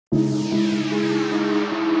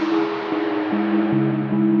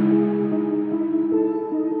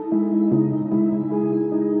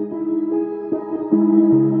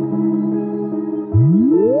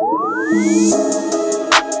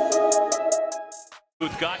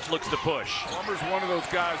Gotch looks to push. Plummer's one of those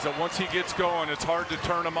guys that once he gets going, it's hard to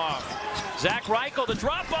turn him off. Zach Reichel, the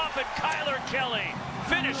drop off, and Kelley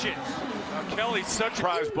finishes. Kelley's such a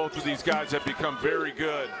surprise. Both of these guys have become very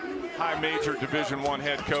good high major Division I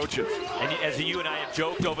head coaches. And as you and I have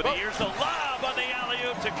joked over the years, the lob on the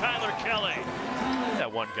alley-oop to Kelley.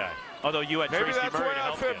 That one guy. Although you had Tracy Murray to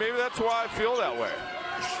help him. Maybe that's why I feel that way.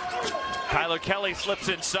 Kelley slips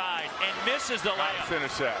inside and misses the layup.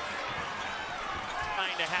 Finish that.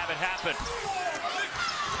 Trying to have it happen.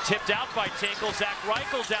 Tipped out by Tinkle. Zach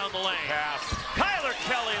Reichel down the lane. Pass.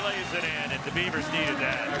 Kelley lays it in, and the Beavers needed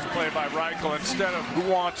that. Nice play by Reichel. Instead of who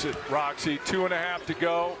wants it, Roxy. 2.5 to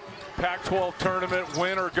go. Pac-12 tournament,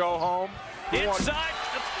 win or go home. Inside,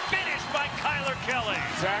 the finish by Kelley.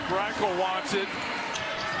 Zach Reichel wants it.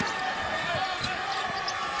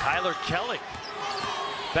 Kelley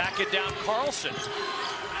backing down Carlson.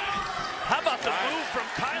 How about the move from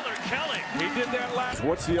Kelley? He did that last.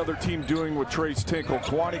 What's the other team doing with Trace Tinkle?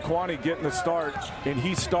 Kwani getting the start, and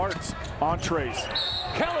he starts on Trace.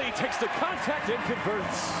 Kelley takes the contact and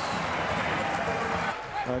converts.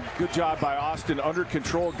 Good job by Austin, under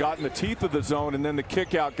control, got in the teeth of the zone, and then the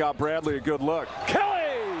kick out got Bradley a good look.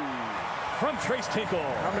 Kelley from Trace Tinkle.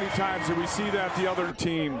 How many times did we see that the other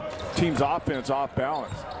team's offense off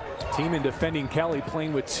balance? Team in defending Kelley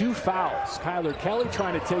playing with 2 fouls. Kelley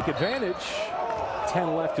trying to take advantage.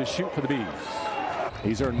 10 left to shoot for the Bees.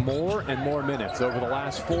 He's earned more and more minutes over the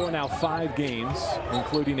last 4, now 5 games,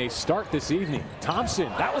 including a start this evening. Thompson,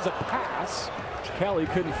 that was a pass. Kelley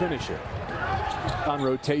couldn't finish it. On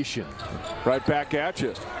rotation. Right back at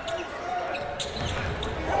you.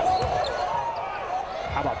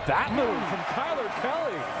 How about that move from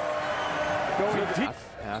Kelley? Going deep.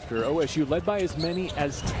 After OSU led by as many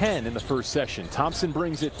as 10 in the first session. Thompson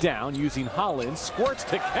brings it down using Hollins. Squirts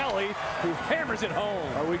to Kelley, who hammers it home.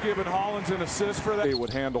 Are we giving Hollins an assist for that? They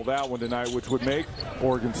would handle that one tonight, which would make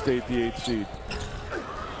Oregon State the 8th seed.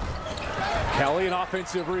 Kelley, an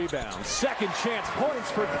offensive rebound. Second chance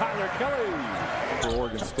points for Kelley. For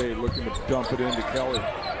Oregon State, looking to dump it into Kelley.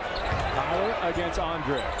 Kylor against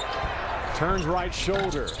Andre. Turns right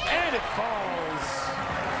shoulder, and it falls.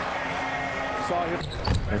 Saw him.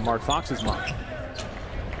 And Mark Fox's mark.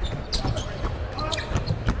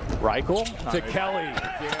 Reichel to Kelley.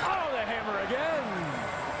 Oh, the hammer again.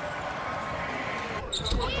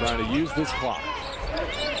 Trying to use this clock.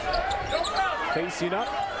 Facing up,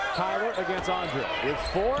 Kylor against Andre. With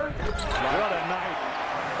 4, what a night.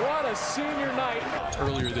 What a senior night.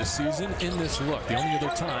 Earlier this season in this look, the only other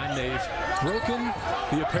time they've broken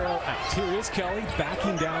the apparel out. Here is Kelley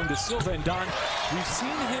backing down to Silva and Don. We've seen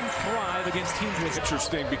him thrive against teams with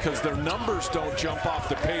interesting because their numbers don't jump off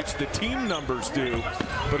the page. The team numbers do,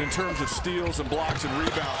 but in terms of steals and blocks and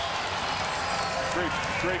rebounds,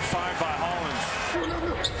 great find by Hollins.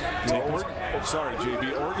 Sorry,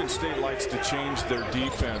 JB. Oregon State likes to change their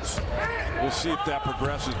defense. We'll see if that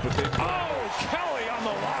progresses, but they. Oh, Kelley on the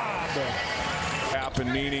lob.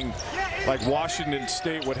 Happen, meaning like Washington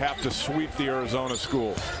State would have to sweep the Arizona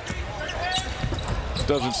school.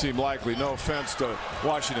 Doesn't seem likely. No offense to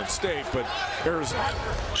Washington State, but Arizona.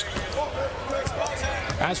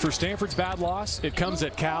 As for Stanford's bad loss, it comes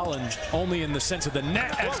at Cal and only in the sense of the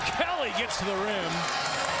net as Kelley gets to the rim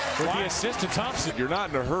with the assist to Thompson. You're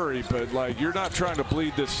not in a hurry, but like you're not trying to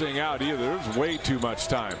bleed this thing out either. There's way too much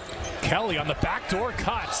time. Kelley on the backdoor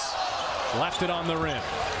cuts. Left it on the rim.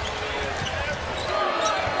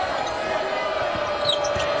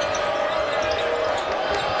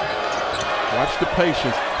 Watch the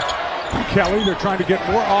patience. Kelley, they're trying to get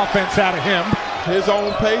more offense out of him. His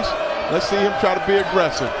own pace. Let's see him try to be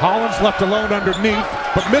aggressive. Hollins left alone underneath,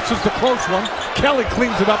 but misses the close one. Kelley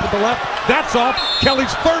cleans it up with the left. That's off.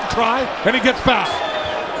 Kelley's 3rd try, and he gets fouled.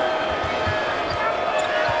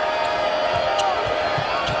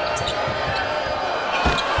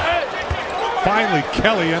 Finally,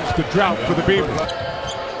 Kelley ends the drought for the Beavers.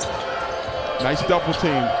 Nice double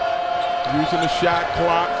team. Using the shot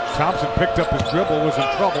clock. Thompson picked up his dribble, was in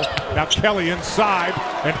trouble. Now Kelley inside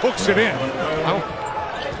and hooks it in.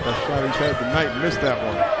 That shot he's had tonight, missed that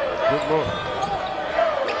one. Good look.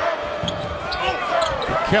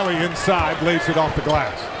 Kelley inside, lays it off the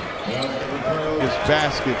glass. His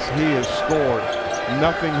baskets, he has scored.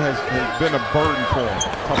 Nothing has been a burden for him.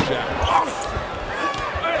 Tough shot.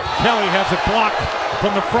 Kelley has it blocked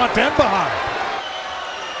from the front and behind.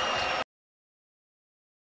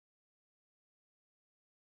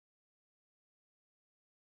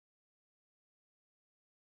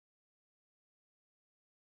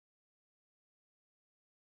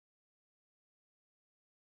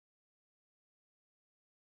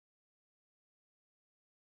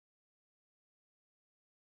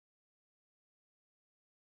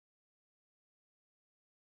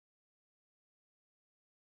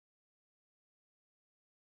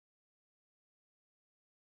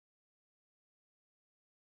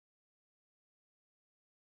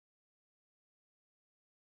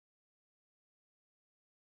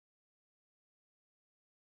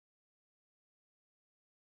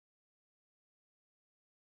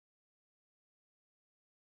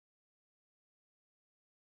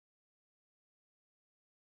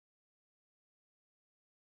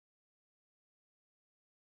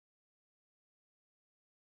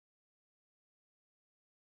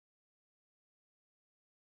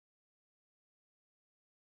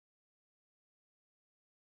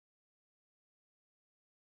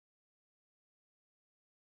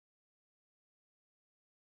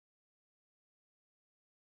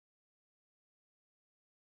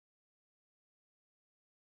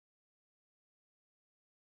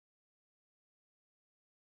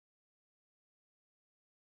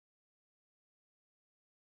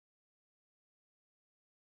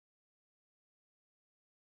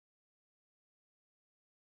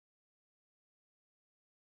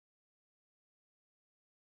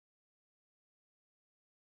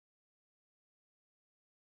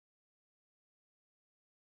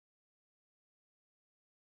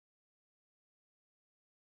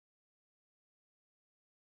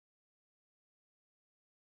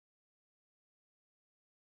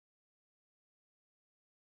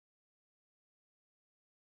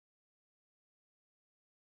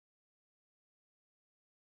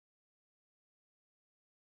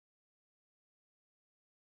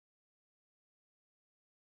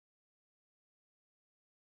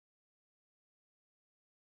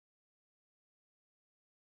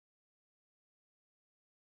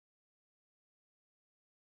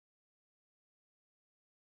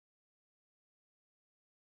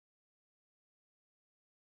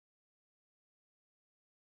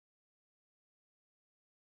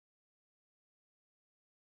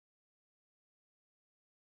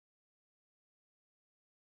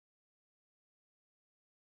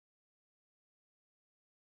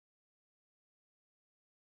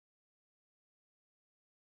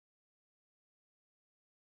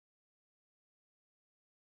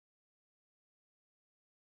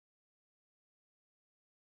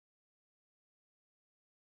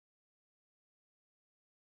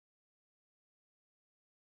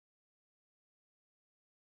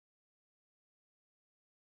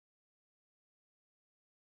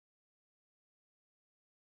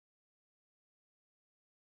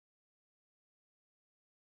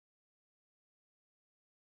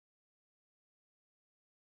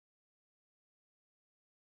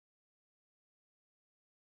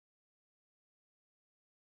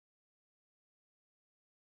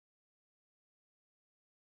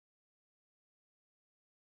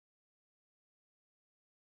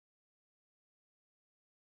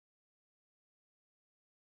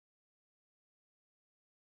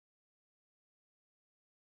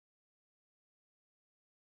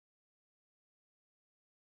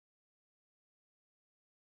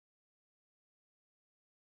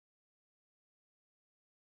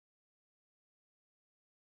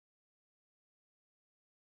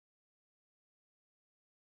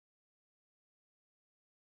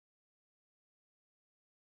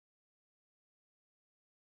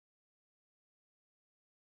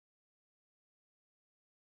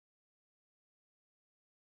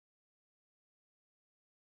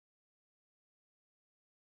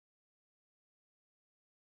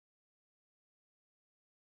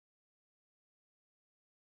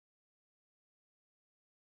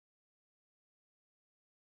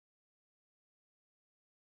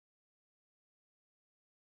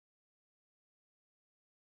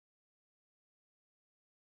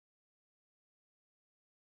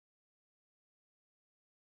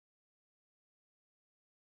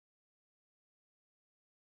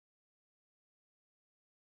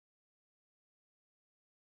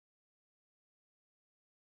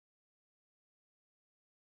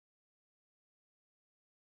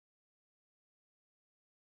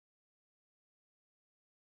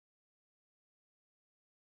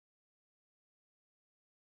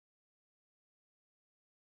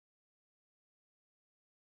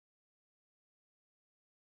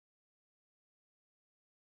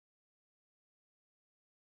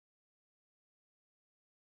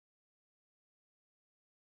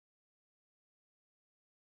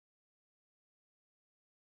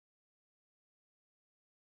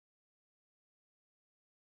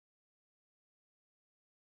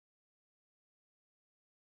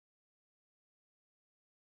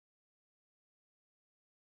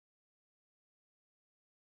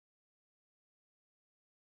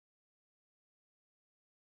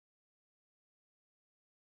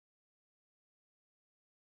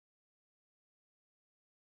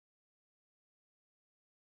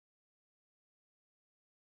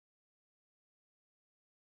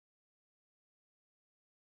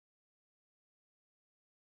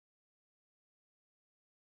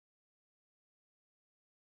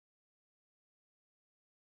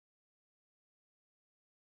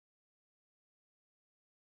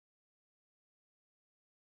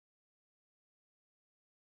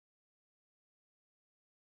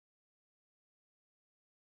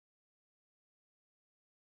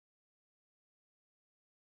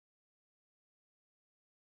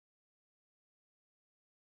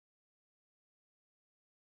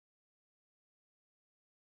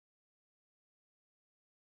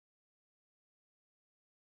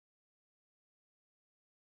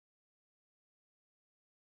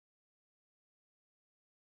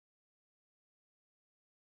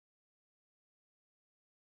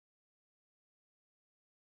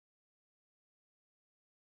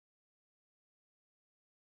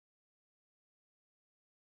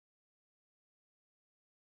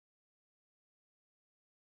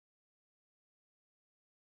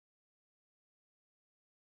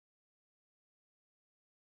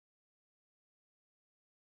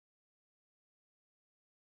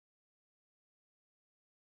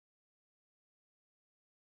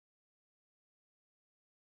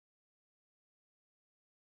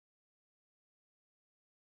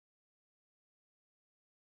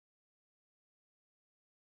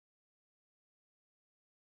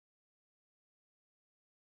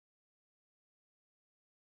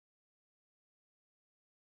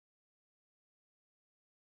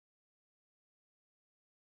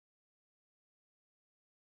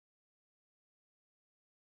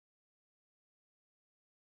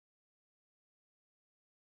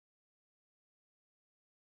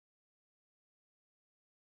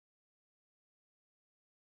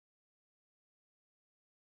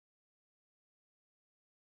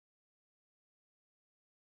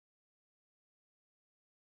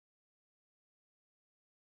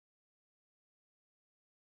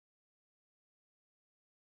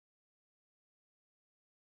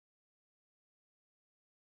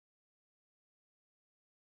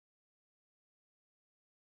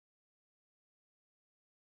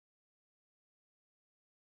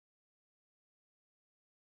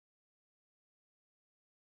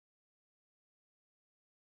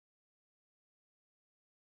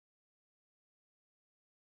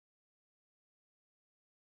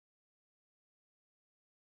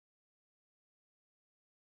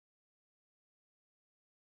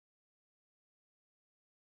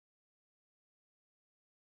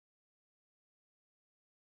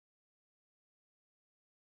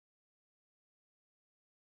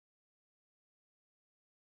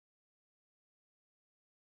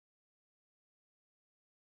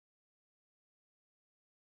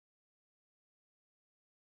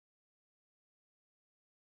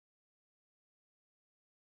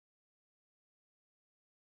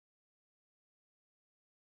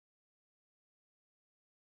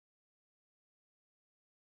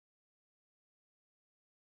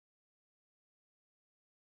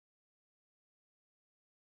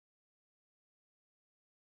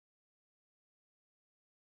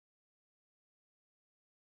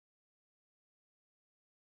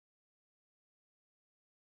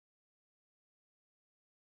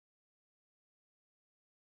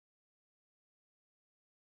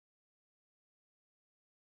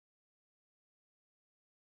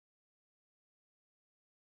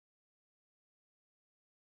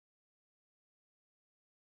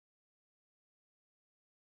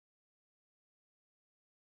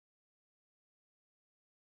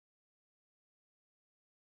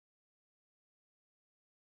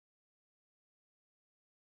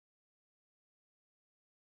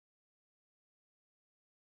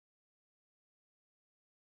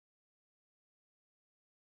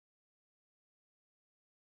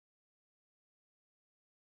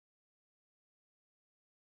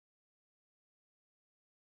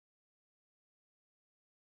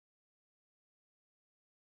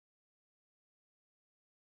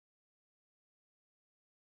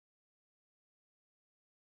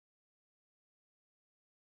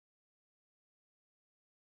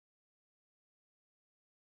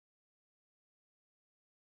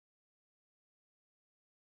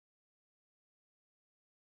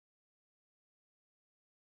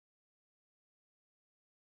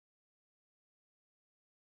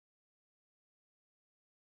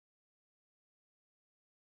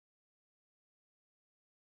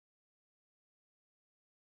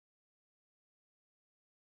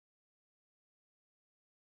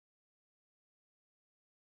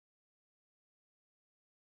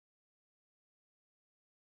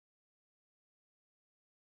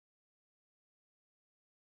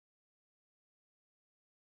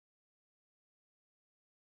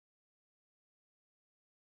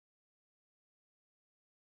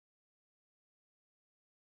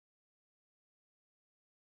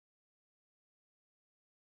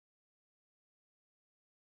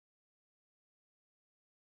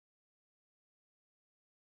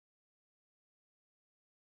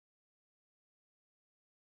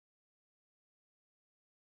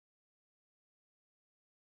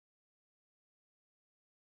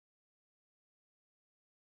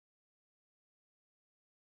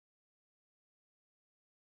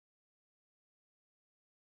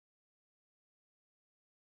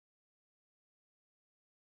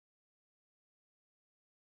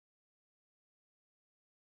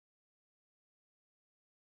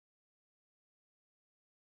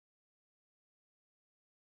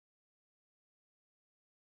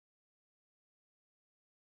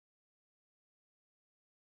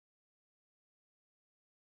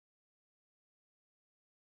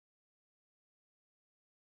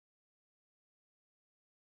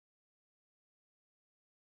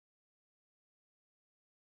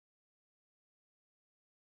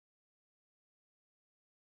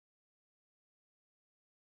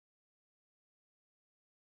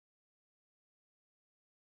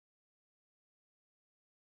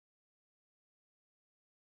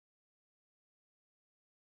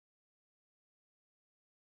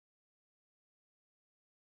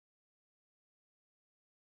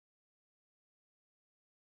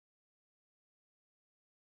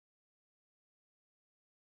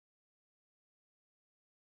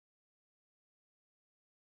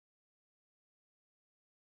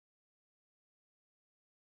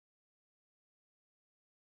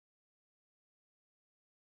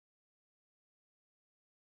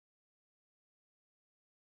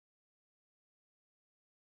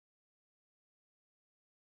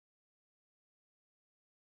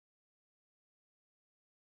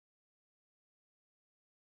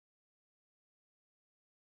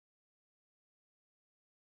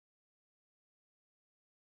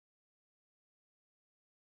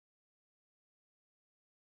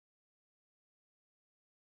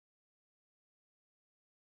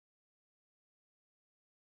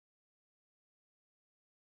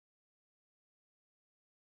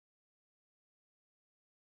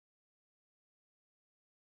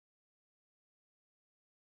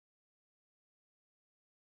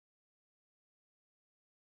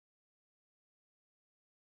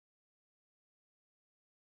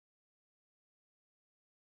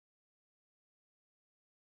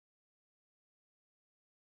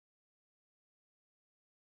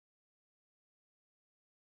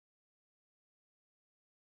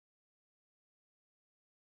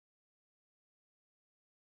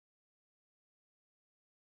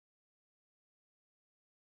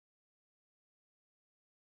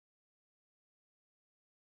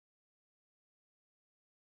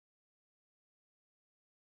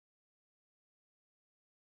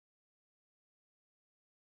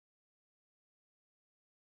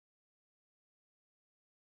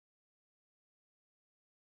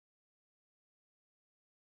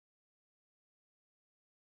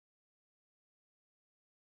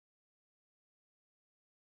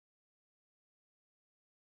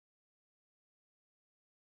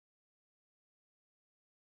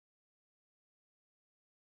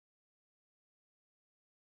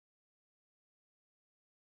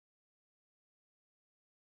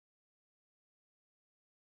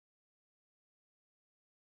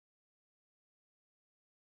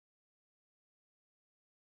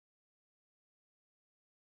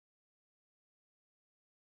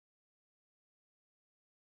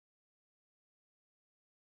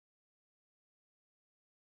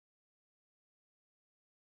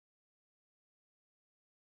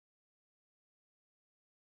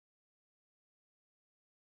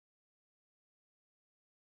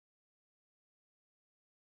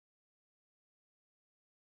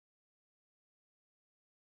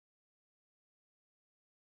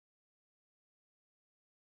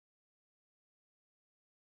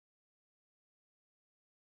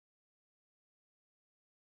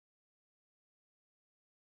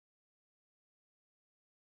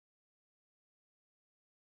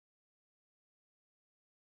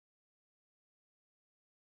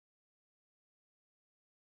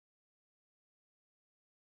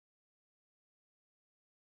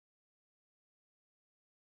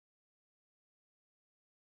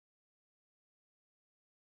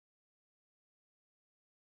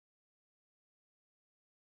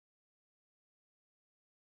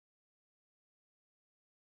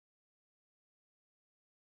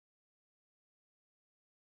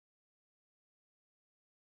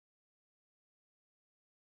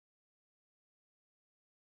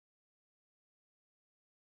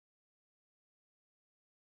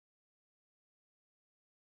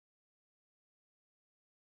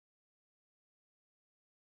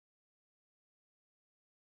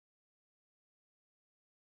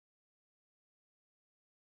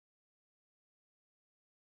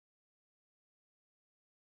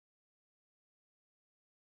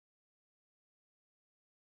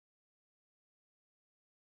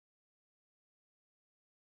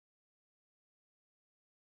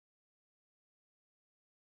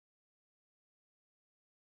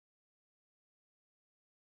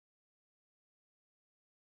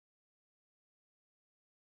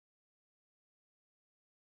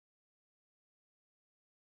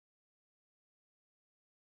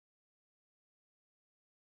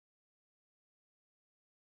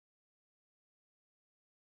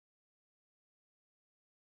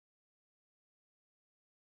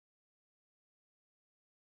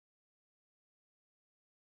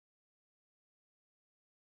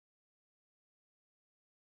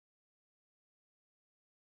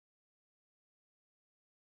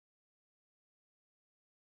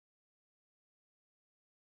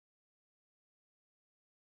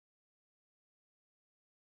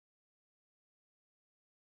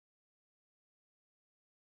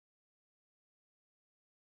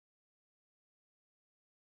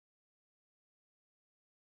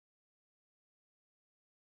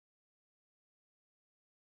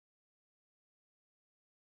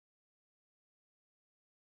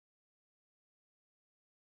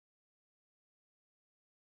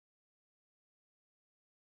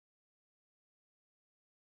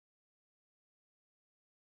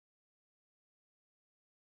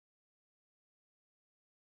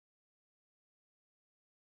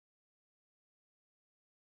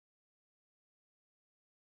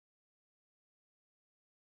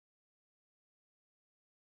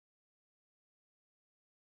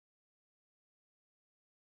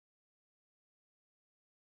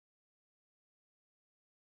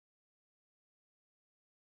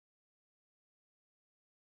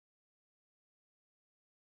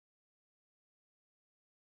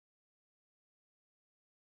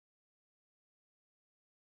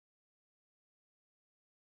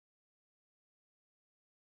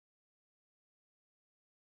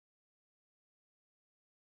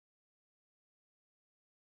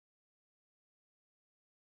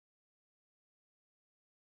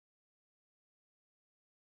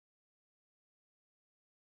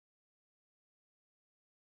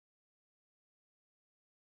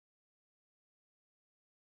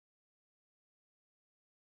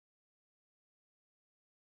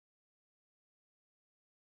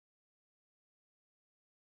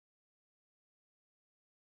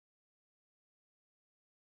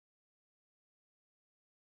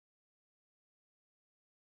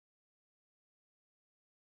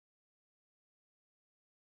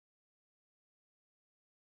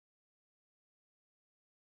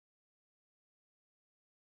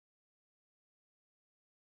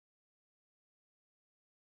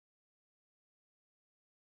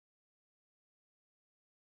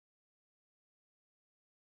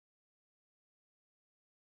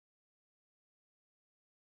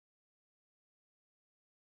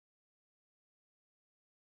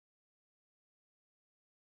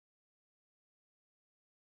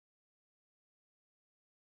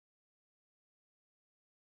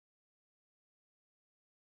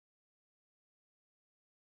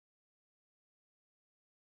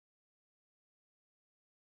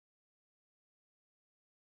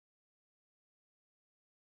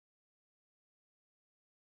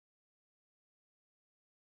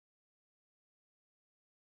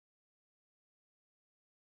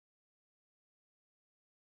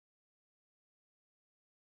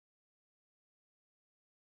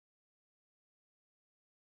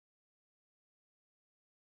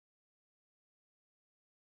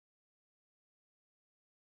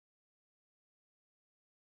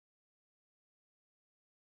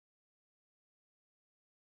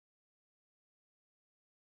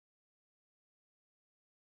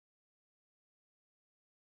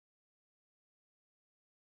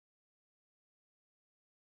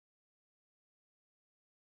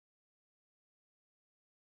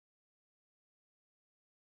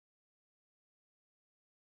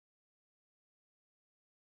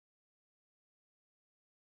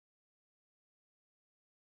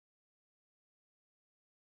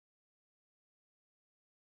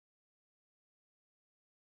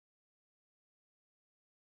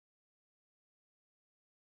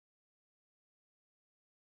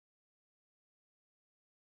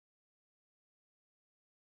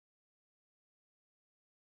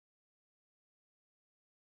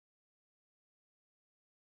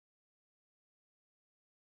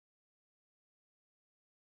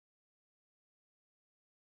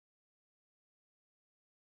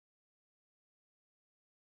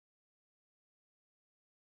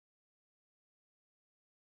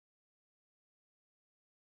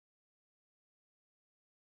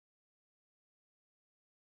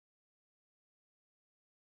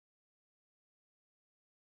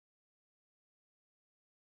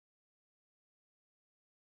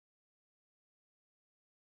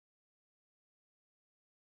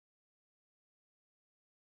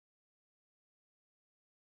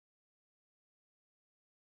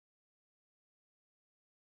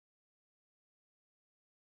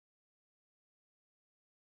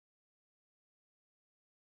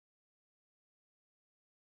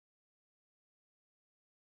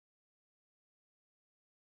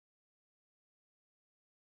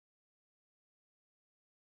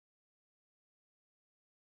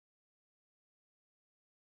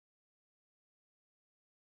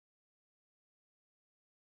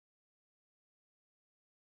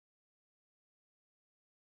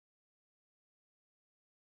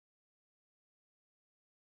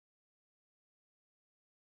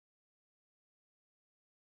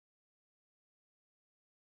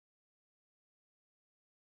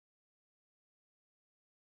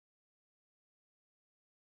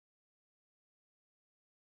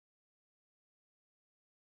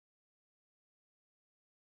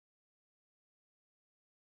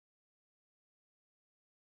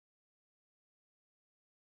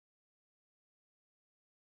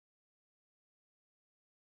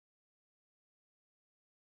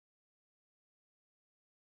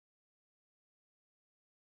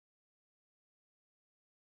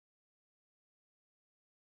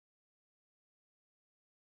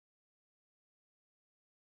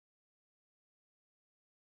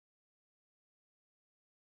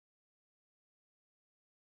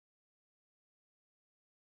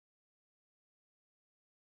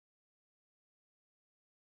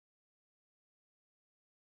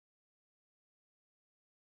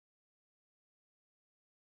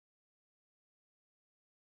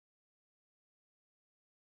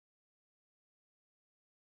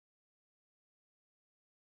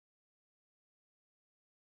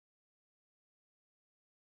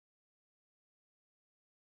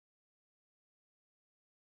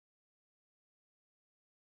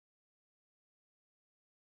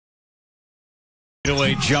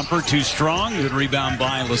 Away jumper, too strong. Good rebound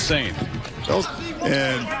by Lassane.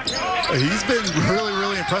 And he's been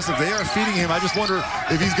really impressive. They are feeding him. I just wonder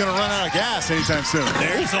if he's going to run out of gas anytime soon.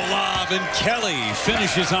 There's a lob, and Kelley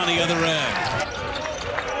finishes on the other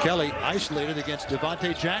end. Kelley isolated against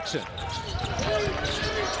Devontae Jackson.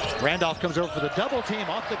 Randolph comes over for the double team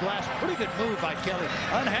off the glass. Pretty good move by Kelley.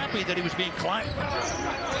 Unhappy that he was being climbed.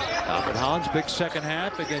 Alfred Hollins, big second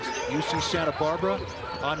half against UC Santa Barbara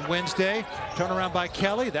on Wednesday. Turnaround by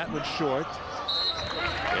Kelley. That was short.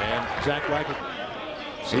 And Zach Reichel.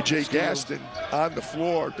 A.J. Gaston on the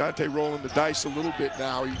floor. Dante rolling the dice a little bit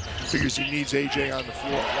now. He figures he needs A.J. on the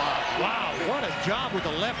floor. Wow, what a job with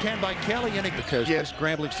the left hand by Kelley. And because this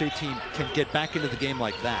Grambling State team can get back into the game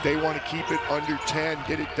like that. They want to keep it under 10,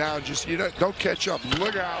 get it down. Just, don't catch up.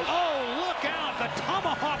 Look out. Oh, look out. The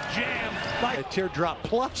tomahawk jam by a teardrop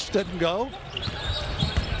plus doesn't go.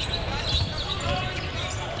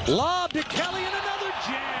 Lob to Kelley and another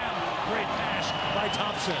jam. Great pass by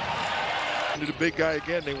Thompson. To the big guy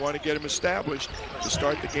again, they want to get him established to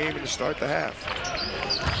start the game and to start the half.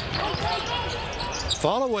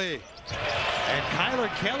 Fall away. And Kylor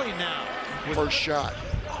Kelley now. First shot.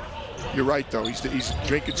 You're right, though. He's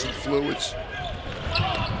drinking some fluids.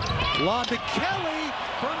 Lob to Kelley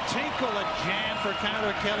from Tinkle. A jam for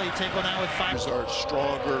Kylor Kelley. Tinkle now with 5. These are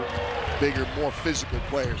stronger, bigger, more physical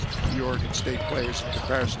players, the Oregon State players, in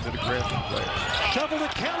comparison to the Grambling players. Shovel to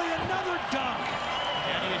Kelley, another dunk.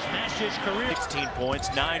 And he has matched his career. 16 points,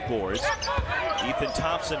 9 boards. Ethan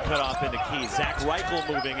Thompson cut off in the key. Zach Reichel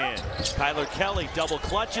moving in. Kylor Kelley double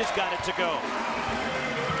clutches, got it to go.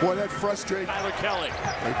 Boy, that frustrated Kylor Kelley.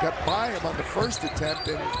 They got by him on the first attempt,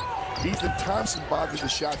 and Ethan Thompson bothered the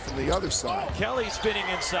shot from the other side. Kelley spinning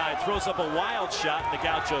inside, throws up a wild shot, and the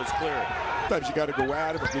Gauchos clear it. Sometimes you got to go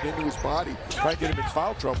at him and get into his body. Try and get him in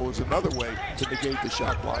foul trouble is another way to negate the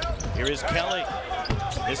shot block. Here is Kelley.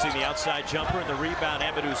 Missing the outside jumper and the rebound.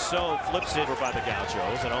 Amadou Sow flips it by the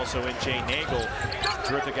Gauchos. And also in Jay Nagel,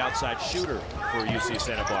 terrific outside shooter for UC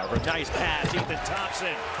Santa Barbara. Nice pass, Ethan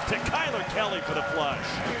Thompson to Kylor Kelley for the flush.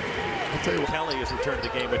 I'll tell you what, Kelley has returned to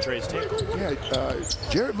the game with Trace Tinkle. Yeah,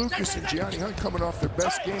 Jared Lucas and Gianni Hunt coming off their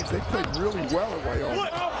best games. They played really well at Wyoming.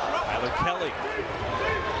 Kylor Kelley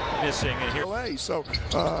missing, and here. So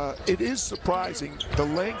it is surprising. The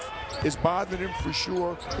length is bothering him for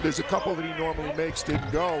sure. There's a couple that he normally makes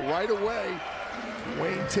didn't go. Right away,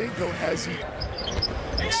 Wayne Tinkle as he.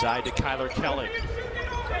 Inside to Kylor Kelley.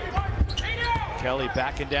 Kelley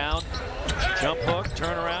backing down. Jump hook,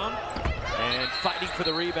 turnaround. And fighting for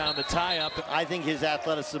the rebound, the tie-up. I think his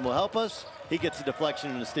athleticism will help us. He gets the deflection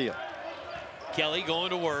and the steal. Kelley going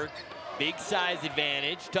to work. Big size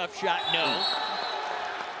advantage. Tough shot, no.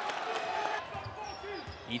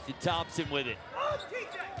 Ethan Thompson with it.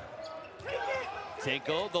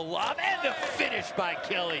 Tinkle, the lob, and the finish by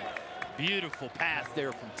Kelley. Beautiful pass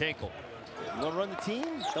there from Tinkle. You want to run the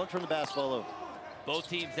team? Don't turn the basketball over. Both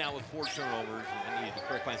teams now with 4 turnovers. I needed to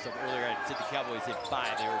correct myself earlier. I said the Cowboys had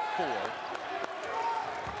 5. They were 4.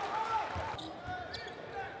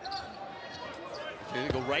 So they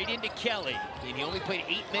go right into Kelley. And he only played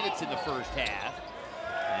 8 minutes in the first half.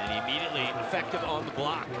 And he immediately effective on the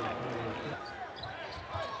block.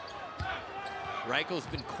 Reichel's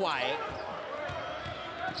been quiet.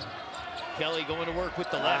 Kelley going to work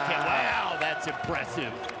with the left hand. Wow, that's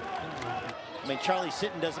impressive. I mean, Charlie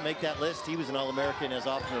Sitton doesn't make that list. He was an All-American as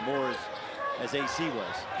often or more as AC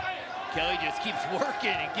was. Kelley just keeps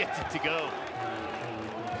working and gets it to go.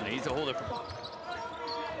 And he's a whole different.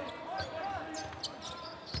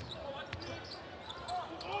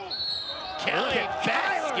 Kelley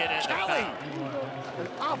basket in the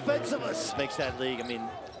foul. Offensivist makes that league. I mean,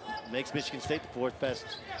 makes Michigan State the 4th best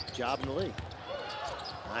job in the league.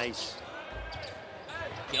 Nice.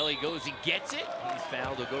 Kelley goes and gets it. He's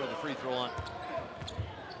fouled. He'll go to the free throw line.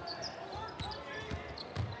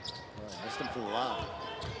 Missed him for the lob.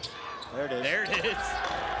 There it is. There it is.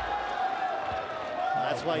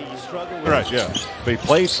 That's why you struggle with. Right, yeah. But he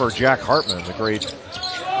played for Jack Hartman, the great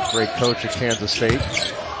coach at Kansas State.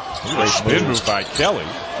 Great spin move by Kelley.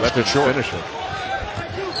 Left it short. Finish it.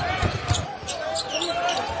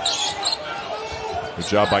 Good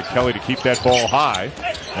job by Kelley to keep that ball high.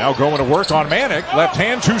 Now going to work on Manick. Left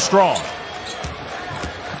hand too strong.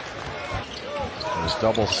 There's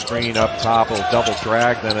double screen up top, a little double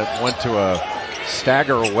drag, then it went to a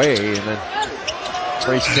stagger away, and then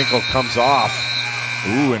Trace Tinkle comes off.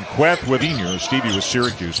 Ooh, and Queth with senior Stevie with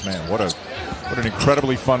Syracuse. Man, what an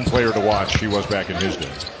incredibly fun player to watch he was back in his day.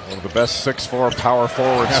 One of the best 6'4" power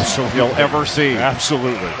forwards you'll ever see.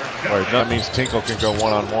 Absolutely. Boy, that means Tinkle can go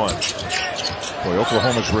one-on-one. Boy,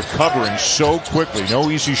 Oklahoma's recovering so quickly. No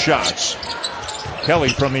easy shots. Kelley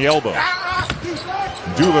from the elbow.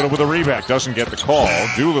 Doolittle with a rebound. Doesn't get the call.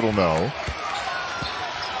 Doolittle no.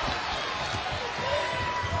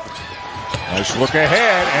 Nice look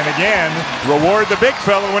ahead, and again, reward the big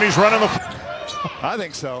fella when he's running the. I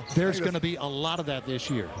think so. There's going to be a lot of that this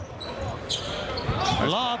year.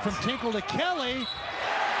 Lob from Tinkle to Kelley.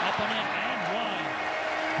 Up and in and one.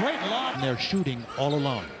 Great lob. And they're shooting all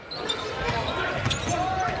alone.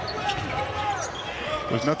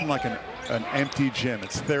 There's nothing like an empty gym.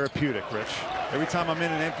 It's therapeutic, Rich. Every time I'm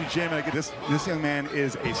in an empty gym, I get this young man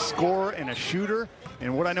is a scorer and a shooter.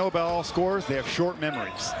 And what I know about all scorers, they have short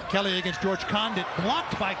memories. Kelley against George Condit,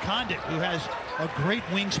 blocked by Condit, who has a great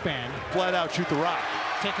wingspan. Flat out shoot the rock.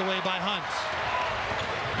 Take away by Hunt.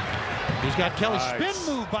 He's got Kelley. Nice.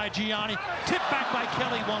 Spin move by Gianni. Tip back by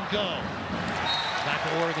Kelley, won't go. Back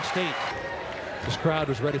to Oregon State. This crowd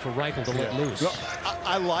was ready for Reichel to let loose. Well,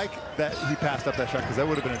 I like that he passed up that shot because that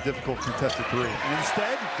would have been a difficult contested three. And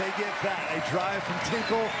instead, they get that. A drive from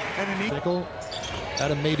Tinkle and an Tinkle had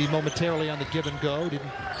him maybe momentarily on the give and go.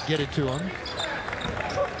 Didn't get it to him.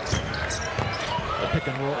 The pick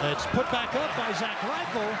and roll. It's put back up by Zach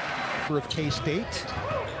Reichel of K-State.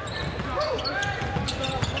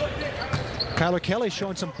 Kylor Kelley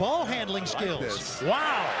showing some ball handling skills.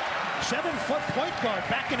 Wow. 7-foot point guard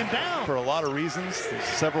backing him down. For a lot of reasons, there's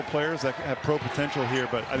several players that have pro potential here,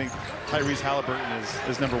 but I think Tyrese Halliburton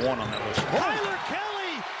is number one on that list. Kylor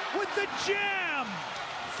Kelley with the jam.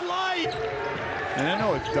 Flight. And I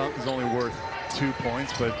know a dunk is only worth 2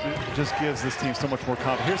 points, but it just gives this team so much more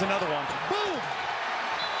confidence. Here's another one. Boom.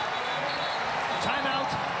 Timeout.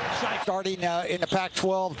 Starting in the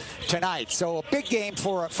Pac-12 tonight. So a big game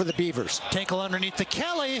for the Beavers. Tinkle underneath the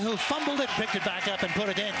Kelley, who fumbled it, picked it back up and put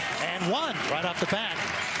it in, and won right off the bat.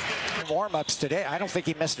 Warm-ups today, I don't think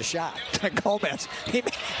he missed a shot. Gomez, he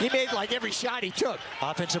made like every shot he took.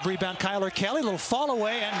 Offensive rebound, Kylor Kelley, little fall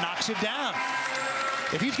away and knocks it down.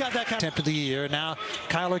 If he's got that kind of attempt of the year, now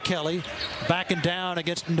Kylor Kelley backing down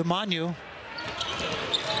against Ndamanu.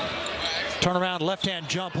 Turnaround left-hand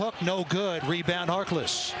jump hook, no good. Rebound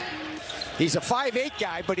Harkless. He's a 5'8"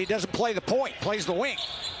 guy, but he doesn't play the point, plays the wing.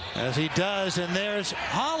 As he does, and there's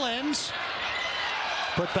Hollins.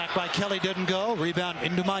 Put back by Kelley, didn't go. Rebound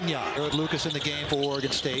Ndumanya. Lucas in the game for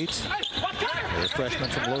Oregon State. A freshman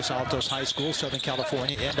from Los Altos High School, Southern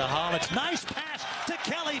California. Into Hollins. Nice pass to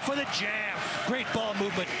Kelley for the jam. Great ball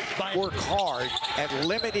movement by. Work hard at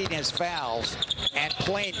limiting his fouls and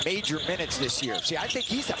playing major minutes this year. See, I think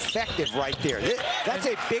he's effective right there. That's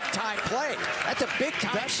a big-time play. That's a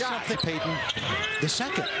big-time shot. That's Peyton the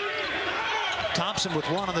second. Thompson with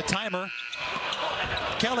one on the timer.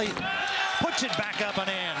 Kelley puts it back up and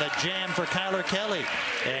in. The jam for Kylor Kelley.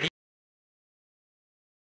 And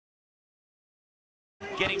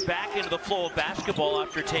getting back into the flow of basketball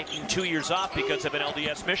after taking 2 years off because of an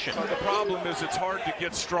LDS mission. The problem is it's hard to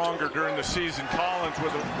get stronger during the season. Collins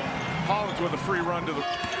with a free run to the.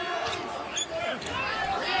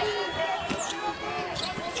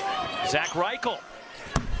 Zach Reichel.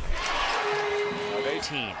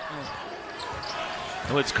 18.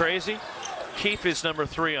 And what's crazy? Keefe is number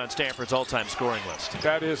 3 on Stanford's all-time scoring list.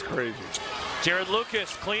 That is crazy. Jared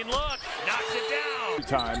Lucas, clean look, knocks it down.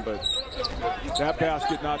 Time, but that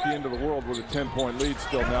basket not the end of the world with a 10-point lead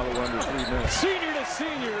still now that we're under 3 minutes. Senior to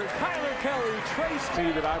senior, Kylor Kelley traced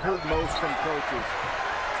me that I've heard most from coaches.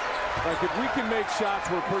 Like, if we can make shots,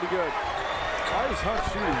 we're pretty good. Why is Hunt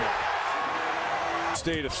shooting it?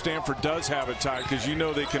 State if Stanford does have it tight, because you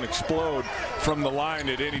know they can explode from the line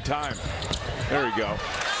at any time. There you go.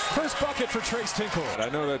 First bucket for Trace Tinkle. I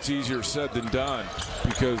know that's easier said than done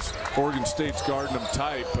because Oregon State's guarding them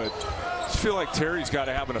tight, but I just feel like Terry's got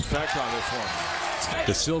to have an effect on this one.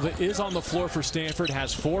 De Silva is on the floor for Stanford,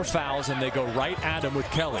 has 4 fouls, and they go right at him with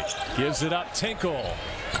Kelley. Gives it up, Tinkle.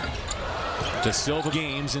 De Silva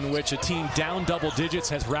games in which a team down double digits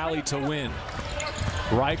has rallied to win.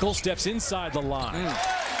 Reichel steps inside the line.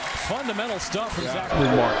 Fundamental stuff from Zach.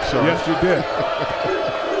 Yes, you did.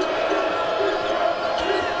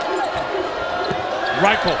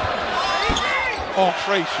 Reichel.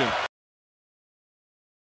 Altration.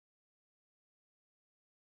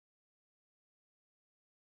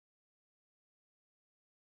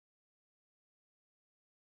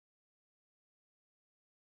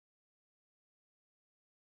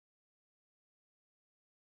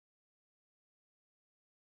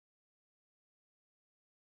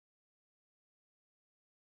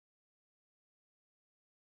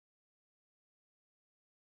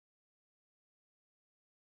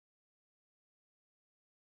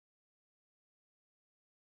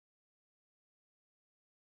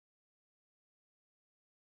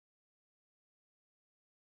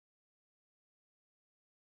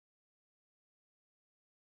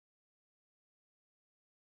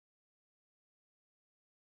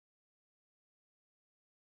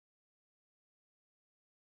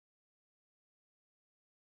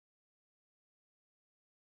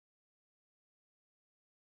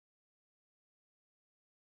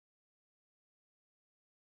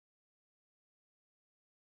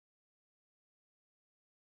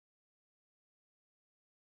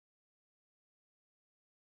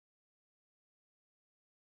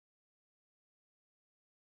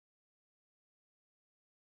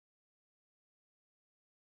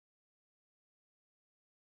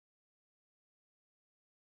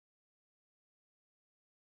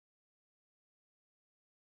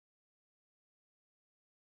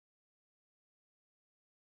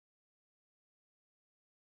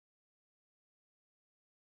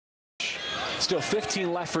 Still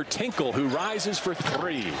 15 left for Tinkle, who rises for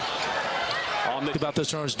 3. About those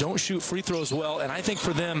turnovers, don't shoot free throws well, and I think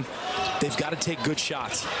for them, they've got to take good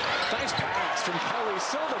shots. Nice pass from Kelley.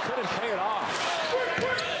 Silva couldn't pay it off.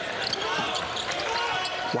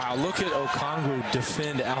 Wow, look at Okongwu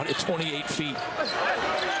defend out at 28 feet.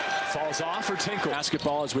 Falls off for Tinkle.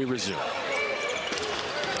 Basketball as we resume.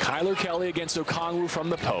 Kylor Kelley against Okongwu from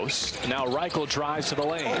the post. Now Reichel drives to the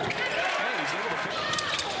lane.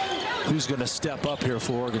 Who's going to step up here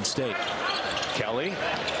for Oregon State? Kelley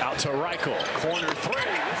out to Reichel. Corner 3.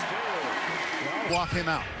 Walk him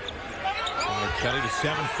out. Kelley, the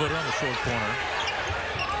 7-footer on the short corner.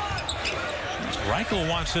 Reichel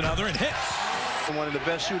wants another and hits. One of the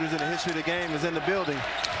best shooters in the history of the game is in the building.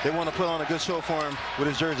 They want to put on a good show for him with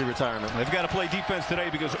his jersey retirement. They've got to play defense today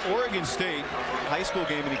because Oregon State, high school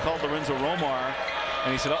game, and he called Lorenzo Romar,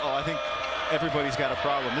 and he said, uh-oh, I think everybody's got a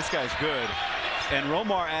problem. This guy's good. And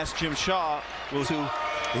Romar asked Jim Shaw,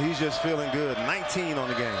 he's just feeling good. 19 on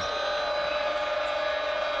the game.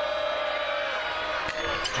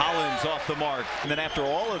 Hollins off the mark. And then after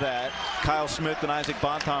all of that, Kyle Smith and Isaac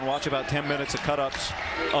Bonton watch about 10 minutes of cut-ups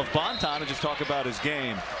of Bonton and just talk about his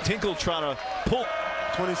game. Tinkle trying to pull.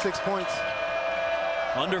 26 points.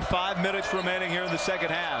 Under 5 minutes remaining here in the second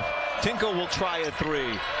half. Tinkle will try a 3.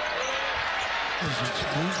 Movement.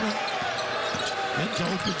 Gets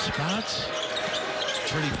open spots.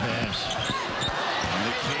 Pretty pass. And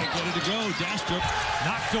they can't get it to go. Dastrup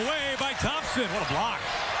Knocked away by Thompson. What a block.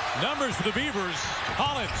 Numbers for the Beavers.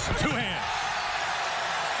 Hollins, 2 hands.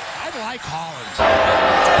 I like Hollins.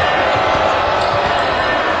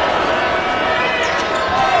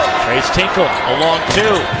 Trace Tinkle, a long 2.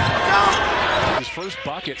 His first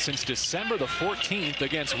bucket since December the 14th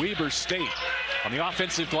against Weber State. On the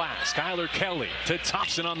offensive glass, Kylor Kelley to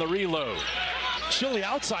Thompson on the reload. Chilly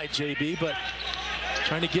outside, JB, but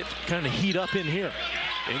trying to get kind of heat up in here.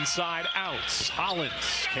 Inside outs.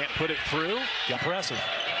 Hollins can't put it through. Impressive.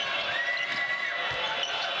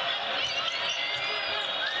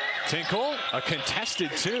 Tinkle, a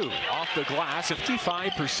contested 2 off the glass.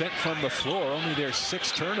 55% from the floor. Only their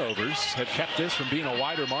 6 turnovers have kept this from being a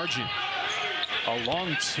wider margin. A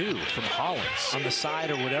long 2 from Hollins. On the side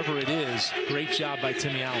or whatever it is, great job by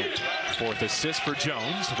Timmy Allen. 4th assist for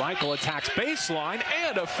Jones. Reichel attacks baseline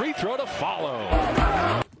and a free throw to follow.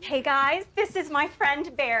 Hey guys, this is my friend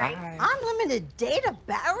Barry. Hi. Unlimited data,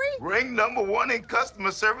 Barry? Ranked #1 in customer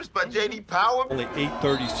service by J.D. Power. Only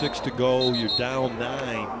 8:36 to go. You're down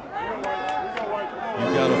 9.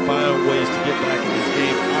 You've got to find ways to get back in this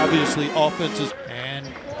game. Obviously, offenses. And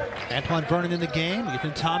Antoine Vernon in the game.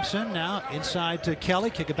 Ethan Thompson now inside to Kelley.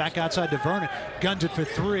 Kick it back outside to Vernon. Guns it for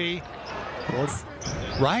 3.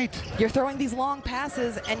 Right. You're throwing these long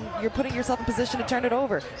passes and you're putting yourself in position to turn it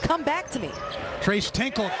over. Come back to me. Trace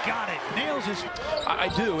Tinkle got it. Nails his. I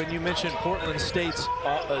do, and you mentioned Portland State's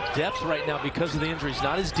depth right now because of the injuries.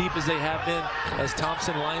 Not as deep as they have been as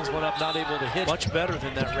Thompson lines one up, not able to hit. Much better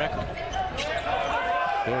than that record.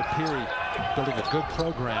 Their Peary building a good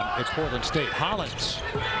program at Portland State. Hollins.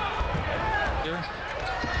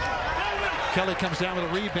 Kelley comes down with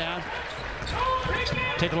a rebound.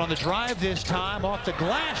 Tinkle on the drive this time. Off the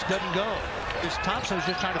glass. Doesn't go. This Thompson was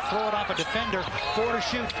just trying to throw it off a defender. 4 to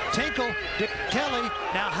shoot. Tinkle. Kelley.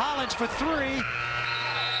 Now Hollins for 3.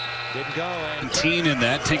 Didn't go. 19 in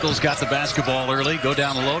that. Tinkle's got the basketball early. Go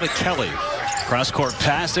down the low to Kelley. Cross-court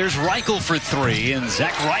pass. There's Reichel for 3. And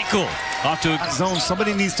Zach Reichel off to a zone.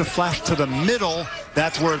 Somebody needs to flash to the middle.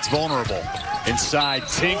 That's where it's vulnerable. Inside.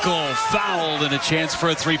 Tinkle fouled and a chance for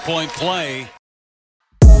a 3-point play.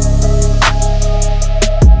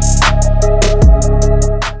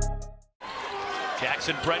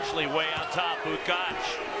 Jackson Brenchley way out top. Butkoch.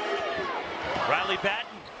 Riley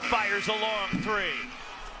Patton fires a long 3.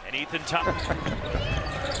 And Ethan Thompson.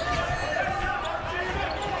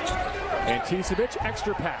 And Tisevich,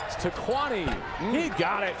 extra pass to Kwani. He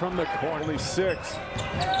got it from the corner. Only 6.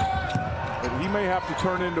 But he may have to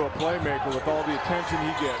turn into a playmaker with all the attention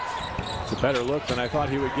he gets. It's a better look than I thought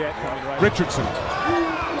he would get coming right. Richardson.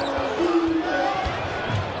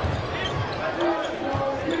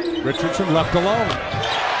 Richardson left alone.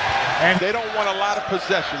 And they don't want a lot of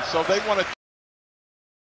possession, so they want to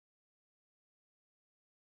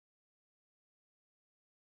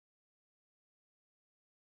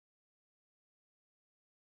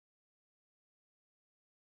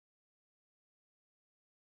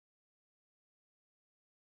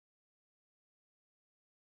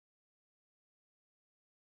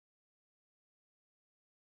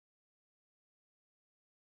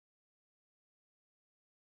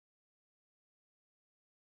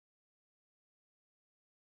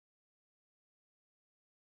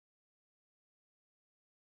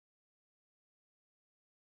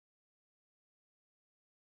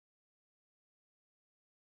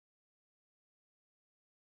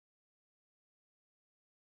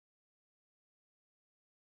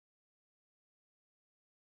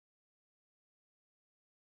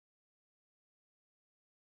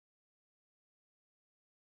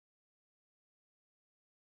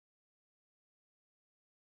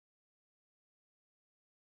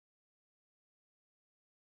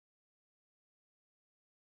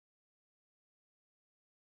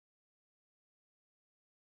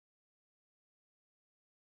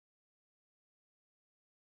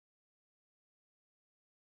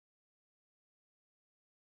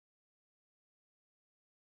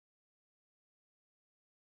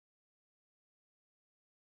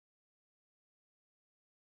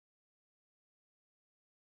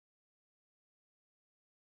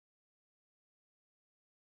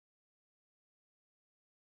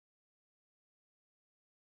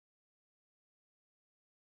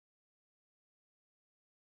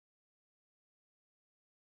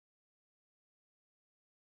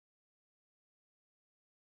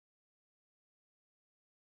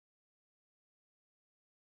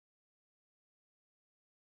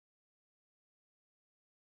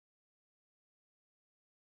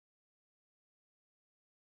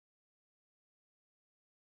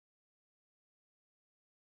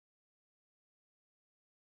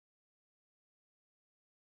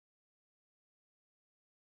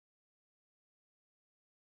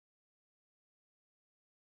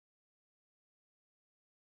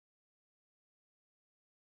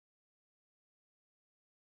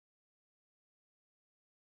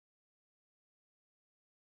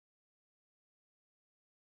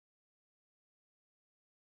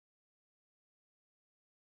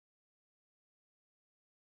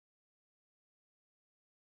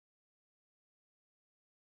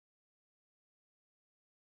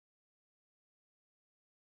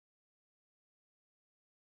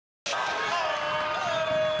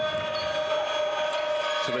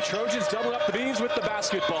So the Trojans double up the Bees with the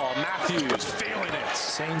basketball. Matthews feeling it.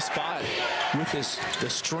 Same spot with the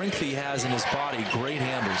strength he has in his body. Great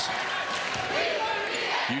handles.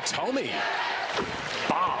 Utomi.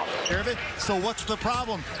 Bob. So what's the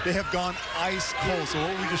problem? They have gone ice cold. So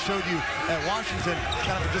what we just showed you at Washington,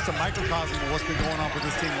 kind of just a microcosm of what's been going on with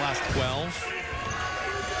this team the last 12.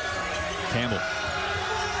 Campbell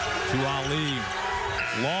to Ali.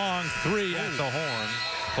 Long three at the horn.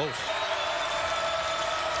 Close.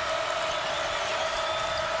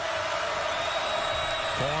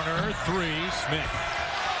 Corner three, Smith.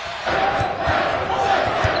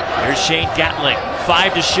 Here's Shane Gatling.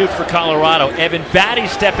 5 to shoot for Colorado. Evan Batty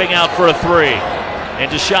stepping out for a 3.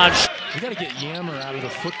 And Deshaun. We got to get Yammer out of the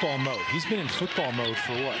football mode. He's been in football mode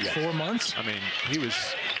for what, 4 months? I mean, he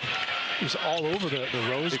was all over the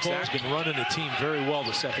Rose Bowl. He's been running the team very well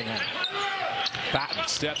the second half. Batten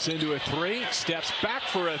steps into a 3, steps back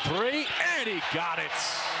for a 3, and he got it.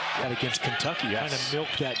 That against Kentucky, kind of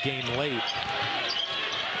milked that game late.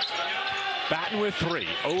 Batten with 3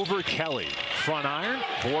 over Kelley. Front iron,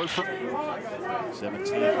 board for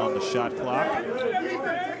 17 on the shot clock.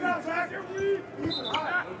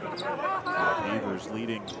 Beavers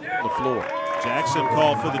leading the floor. Jackson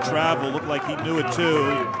called for the travel. Looked like he knew it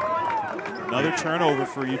too. Another turnover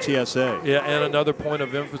for UTSA. Yeah, and another point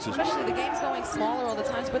of emphasis. Especially the game's going smaller all the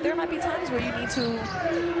times, but there might be times where you need to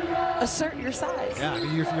assert your size. Yeah, I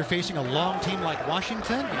mean, you're facing a long team like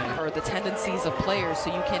Washington. Or the tendencies of players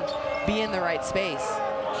so you can be in the right space.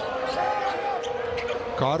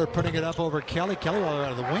 Carter putting it up over Kelley. Kelley all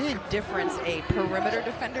out of the wing. Difference a perimeter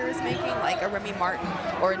defender is making, like a Remy Martin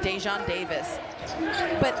or a Dejon Davis.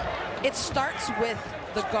 But it starts with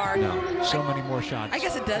the guard. No, so many more shots. I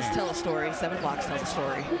guess it does tell a story. 7 blocks tells a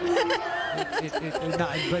story.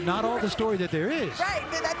 But not all the story that there is. Right.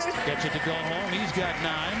 Gets it to go home. He's got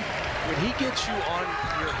 9. When he gets you on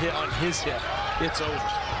your hit on his hip, it's over.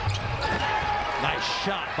 Nice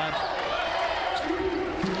shot by.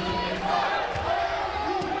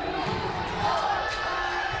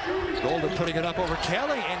 Golden putting it up over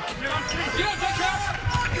Kelley and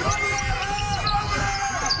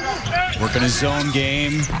Working a zone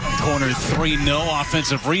game. Corner 3, no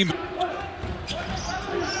offensive rebound.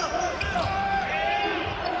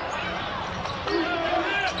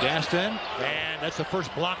 Gaston, and that's the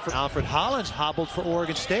first block for Alfred Hollins. Hobbled for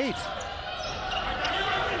Oregon State.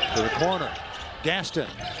 To the corner. Gaston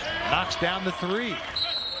knocks down the 3.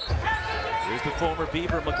 Here's the former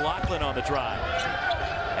Beaver McLaughlin on the drive.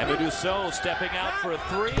 Amadou Sow stepping out for a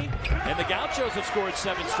 3, and the Gauchos have scored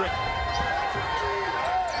 7 straight.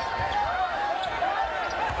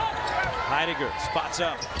 Heidegger spots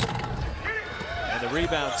up, and the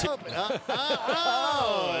rebound. There's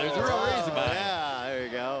a real reason behind it. Yeah, there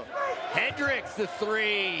you go. Hendricks, the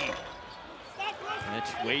 3. And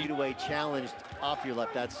it's way away challenged off your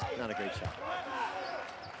left. That's not a great shot.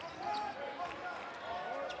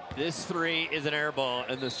 This 3 is an air ball,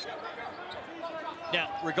 and this. Now,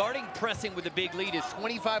 regarding pressing with a big lead, is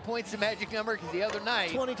 25 points the magic number? Because the other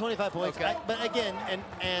night... 25 points. Okay. But again,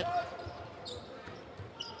 and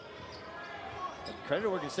credit to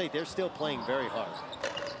Oregon State, they're still playing very hard.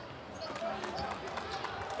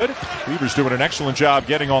 Beavers doing an excellent job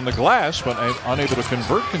getting on the glass, but unable to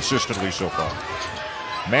convert consistently so far.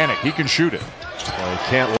 Manick, he can shoot it. Well, he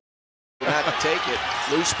can't. Have to take it.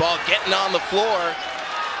 Loose ball getting on the floor.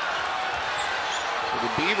 For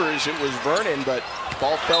the Beavers, it was Vernon, but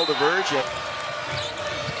ball fell to Virgin.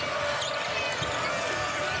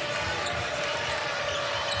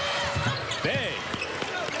 Big.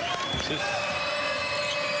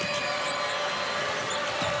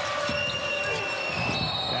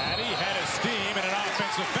 Batty had a steam and an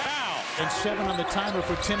offensive foul. And 7 on the timer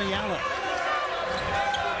for Timmy Allen.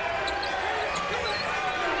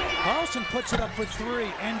 Carlson puts it up for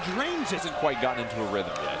 3 and drains it. Hasn't quite gotten into a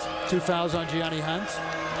rhythm yet. 2 fouls on Gianni Hunt.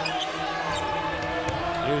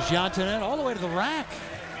 Here's Jantanen all the way to the rack.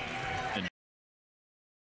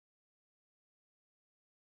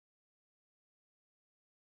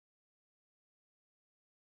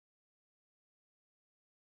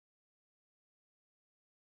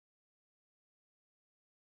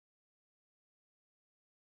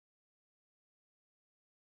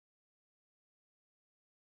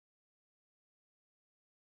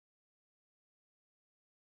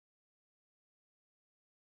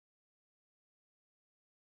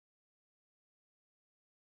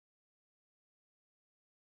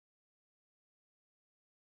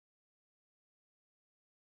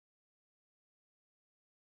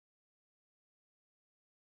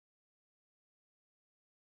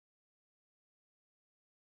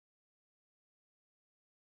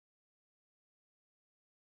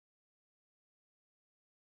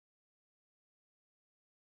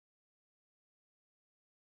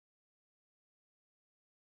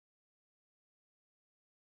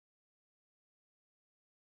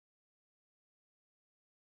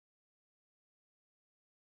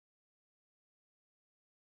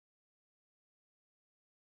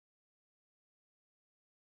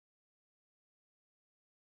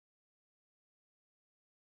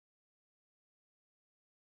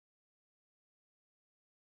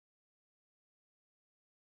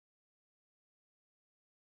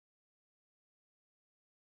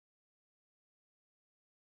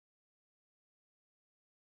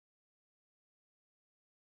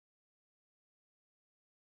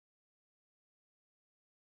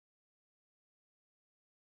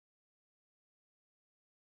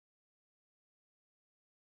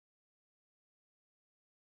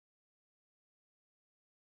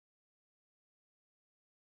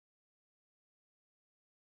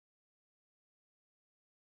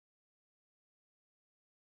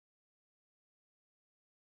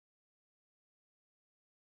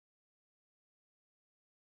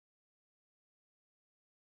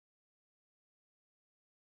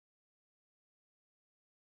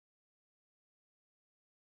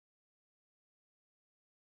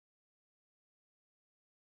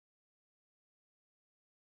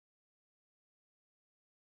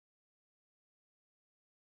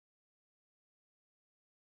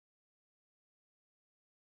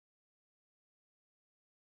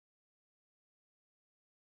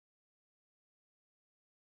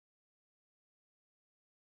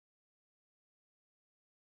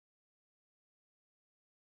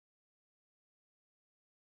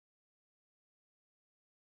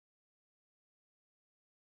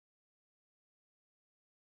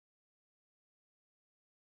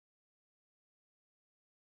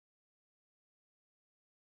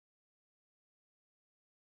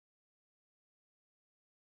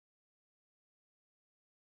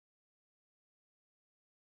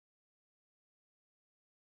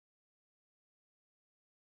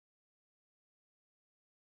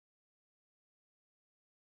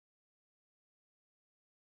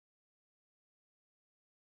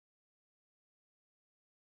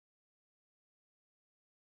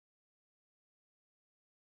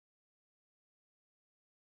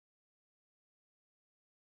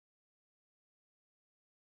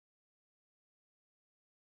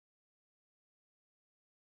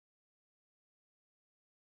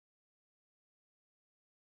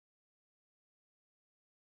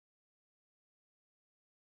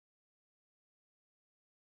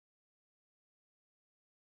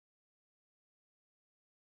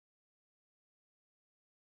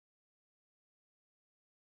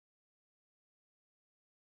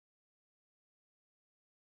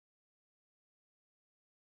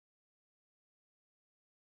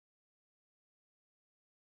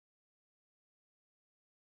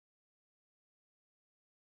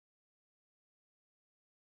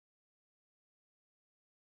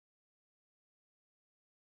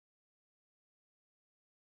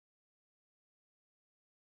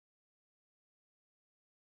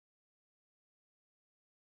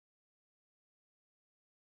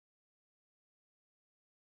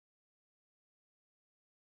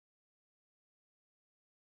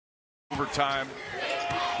 Overtime.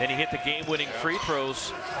 Then he hit the game-winning free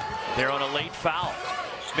throws there on a late foul.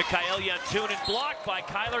 Mikhail Yantunin blocked by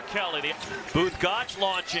Kylor Kelley. Booth Gotch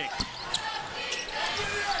launching.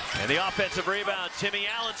 And the offensive rebound, Timmy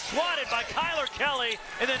Allen swatted by Kylor Kelley,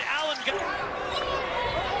 and then Allen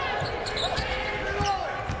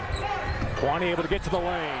Kwani able to get to the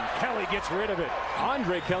lane. Kelley gets rid of it.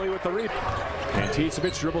 Andre Kelley with the rebound. And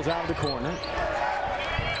Ticevic dribbles out of the corner.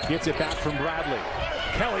 Gets it back from Bradley.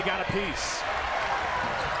 Kelley got a piece.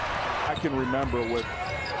 I can remember with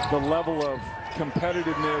the level of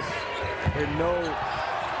competitiveness and no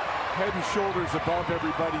head and shoulders above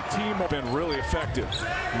everybody. Team have been really effective.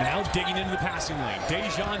 Now digging into the passing lane.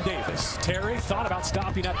 Dejon Davis. Terry thought about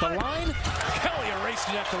stopping at the line. Kelley erased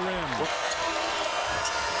it at the rim.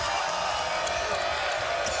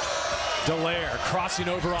 Dallaire crossing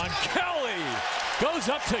over on Kelley. Goes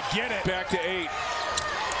up to get it. Back to 8.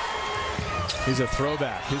 He's a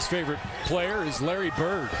throwback. His favorite player is Larry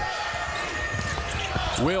Bird.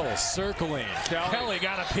 Will circling. Kelley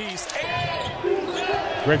got a piece.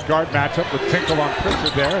 Great guard matchup with Tinkle on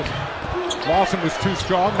Pritchard there. Lawson was too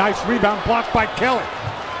strong. Nice rebound blocked by Kelley.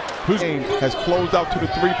 Whose game has closed out to the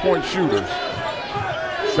three-point shooters.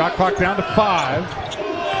 Shot clock down to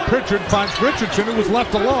 5. Pritchard finds Richardson, who was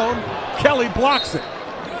left alone. Kelley blocks it.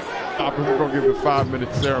 We're going to give the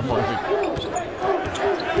 5-minute ceremony.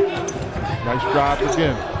 Nice drive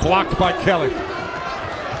again. Blocked by Kelley.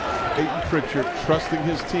 Peyton Pritchard trusting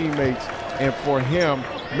his teammates, and for him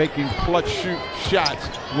making clutch shots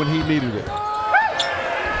when he needed it.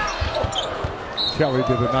 Kelley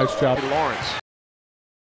did a nice job. Lawrence.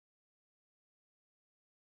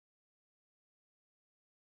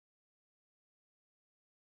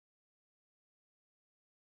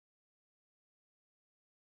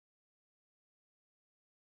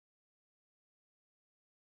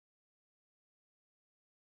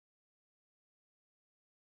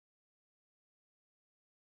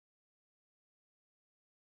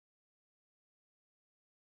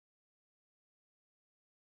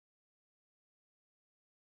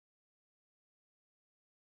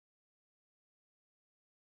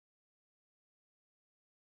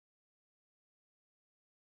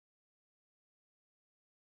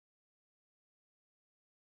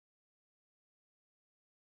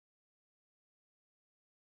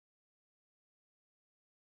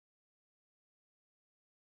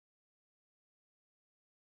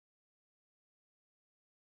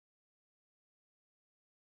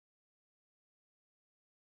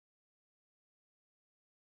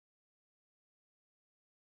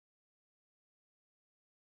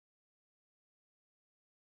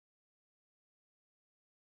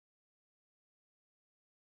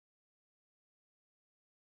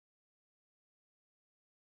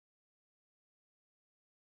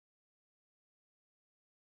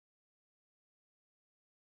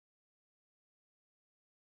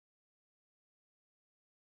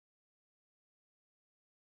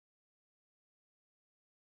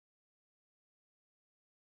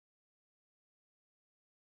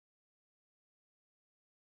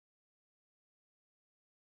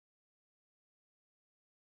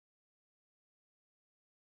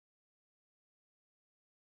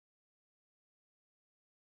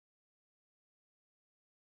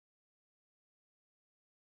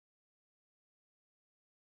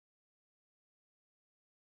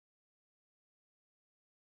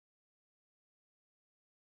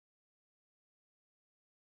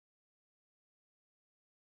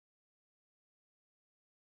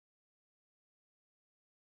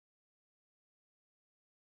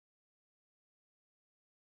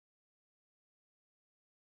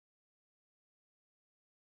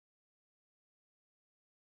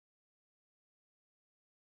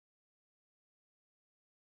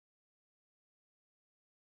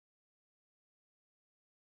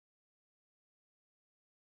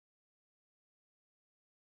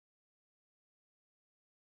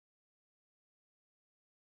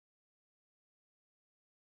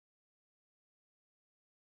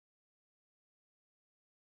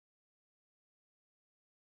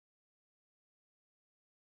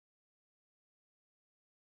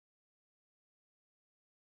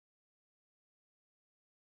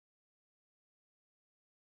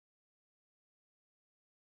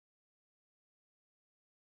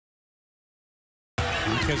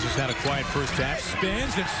 Because he's had a quiet first half.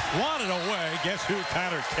 Spins and swatted away. Guess who?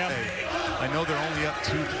 Kylor Kelley. I know they're only up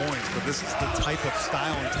 2 points, but this is the type of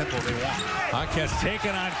style and tempo they want. Hawkins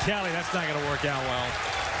taking on Kelley. That's not going to work out well.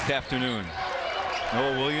 This afternoon.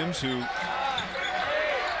 Noah Williams, who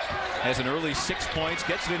has an early 6 points,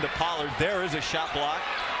 gets it into Pollard. There is a shot block.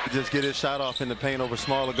 Just get his shot off in the paint over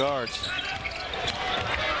smaller guards.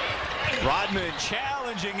 Rodman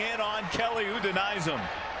challenging in on Kelley, who denies him.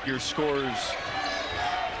 Your scores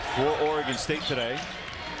for Oregon State today.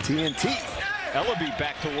 TNT. Ellaby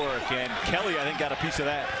back to work, and Kelley, I think, got a piece of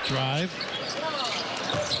that. Drive.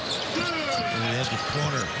 And he has the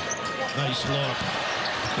corner. Nice look.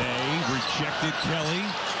 Bay rejected Kelley.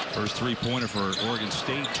 First three-pointer for Oregon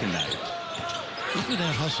State tonight. Look at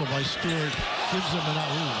that hustle by Stewart. Gives him an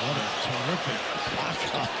out. Ooh, what a terrific block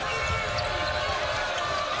up.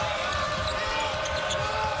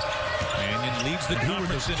 Mannion leads the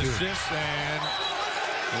conference in assists, and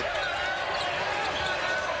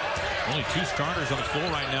only 2 starters on the floor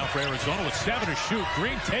right now for Arizona with 7 to shoot.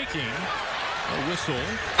 Green taking a whistle.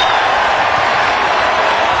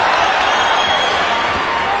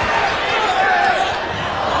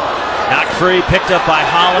 Knocked free, picked up by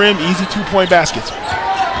Holland. Easy 2-point baskets.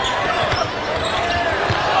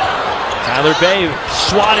 Tyler Bay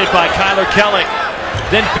swatted by Kylor Kelley.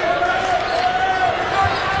 Then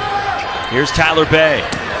here's Tyler Bay.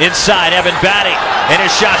 Inside, Evan Batty. And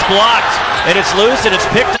his shot's blocked. And it's loose and it's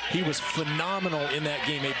picked up. He was phenomenal in that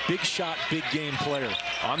game. A big shot, big game player.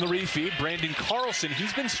 On the refeed, Brandon Carlson.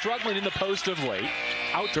 He's been struggling in the post of late.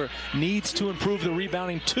 Outer needs to improve the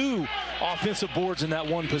rebounding. 2 offensive boards in that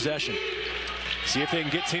one possession. See if they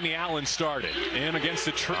can get Timmy Allen started. In against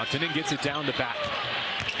the Troutman and gets it down to back.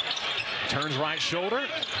 Turns right shoulder.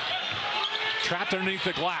 Trapped underneath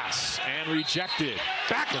the glass and rejected.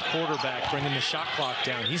 Back the quarterback, bringing the shot clock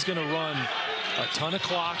down. He's going to run a ton of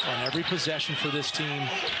clock on every possession for this team.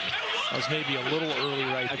 That was maybe a little early,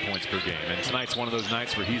 right? 5 points per game, and tonight's one of those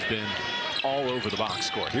nights where he's been all over the box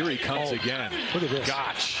score. Here he comes again. Look at this.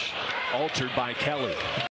 Gosh, altered by Kelley.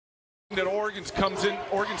 That Oregon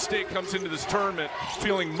State comes into this tournament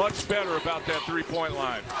feeling much better about that 3-point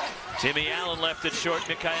line. Timmy Allen left it short.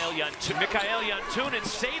 Mikhail Yantunin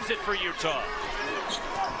saves it for Utah.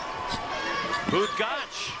 Booth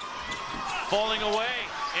Gotch falling away.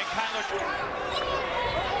 And Kylor.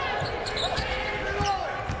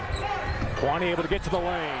 Kwani able to get to the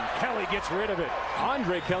lane. Kelley gets rid of it.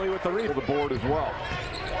 Andre Kelley with the rebound. The board as well.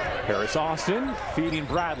 Harris Austin feeding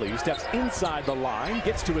Bradley, who steps inside the line,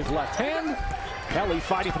 gets to his left hand. Kelley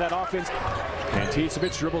fighting for that offense. And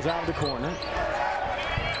Tisevich dribbles out of the corner.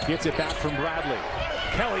 Gets it back from Bradley.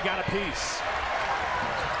 Kelley got a piece.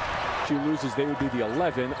 She loses, they would be the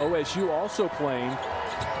 11. OSU also playing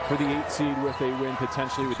for the 8 seed with a win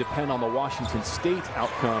potentially. Would depend on the Washington State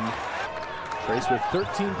outcome. Trace with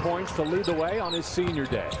 13 points to lead the way on his senior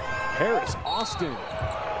day. Harris Austin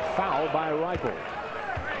fouled by Reichel.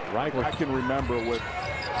 I can remember with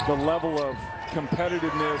the level of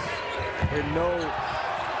competitiveness and no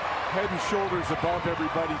head and shoulders above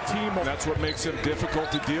everybody team. That's what makes him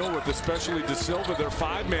difficult to deal with, especially De Silva. Their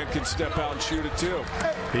 5-man can step out and shoot it too.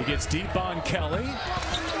 He gets deep on Kelley.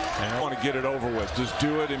 And I want to get it over with. Just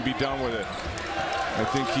do it and be done with it. I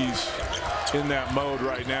think he's in that mode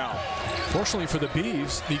right now. Fortunately for the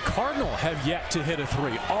Beavs, the Cardinal have yet to hit a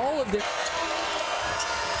 3. All of their...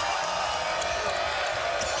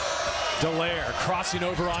 Dallaire crossing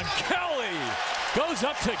over on Kelley. Goes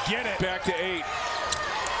up to get it. Back to 8.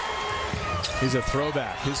 He's a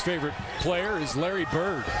throwback. His favorite player is Larry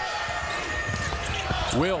Bird.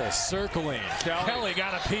 Will circling. Kelley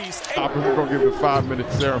got a piece. We're going to give the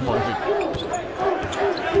 5-minute ceremony.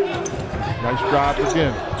 Nice drive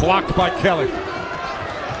again. Blocked by Kelley.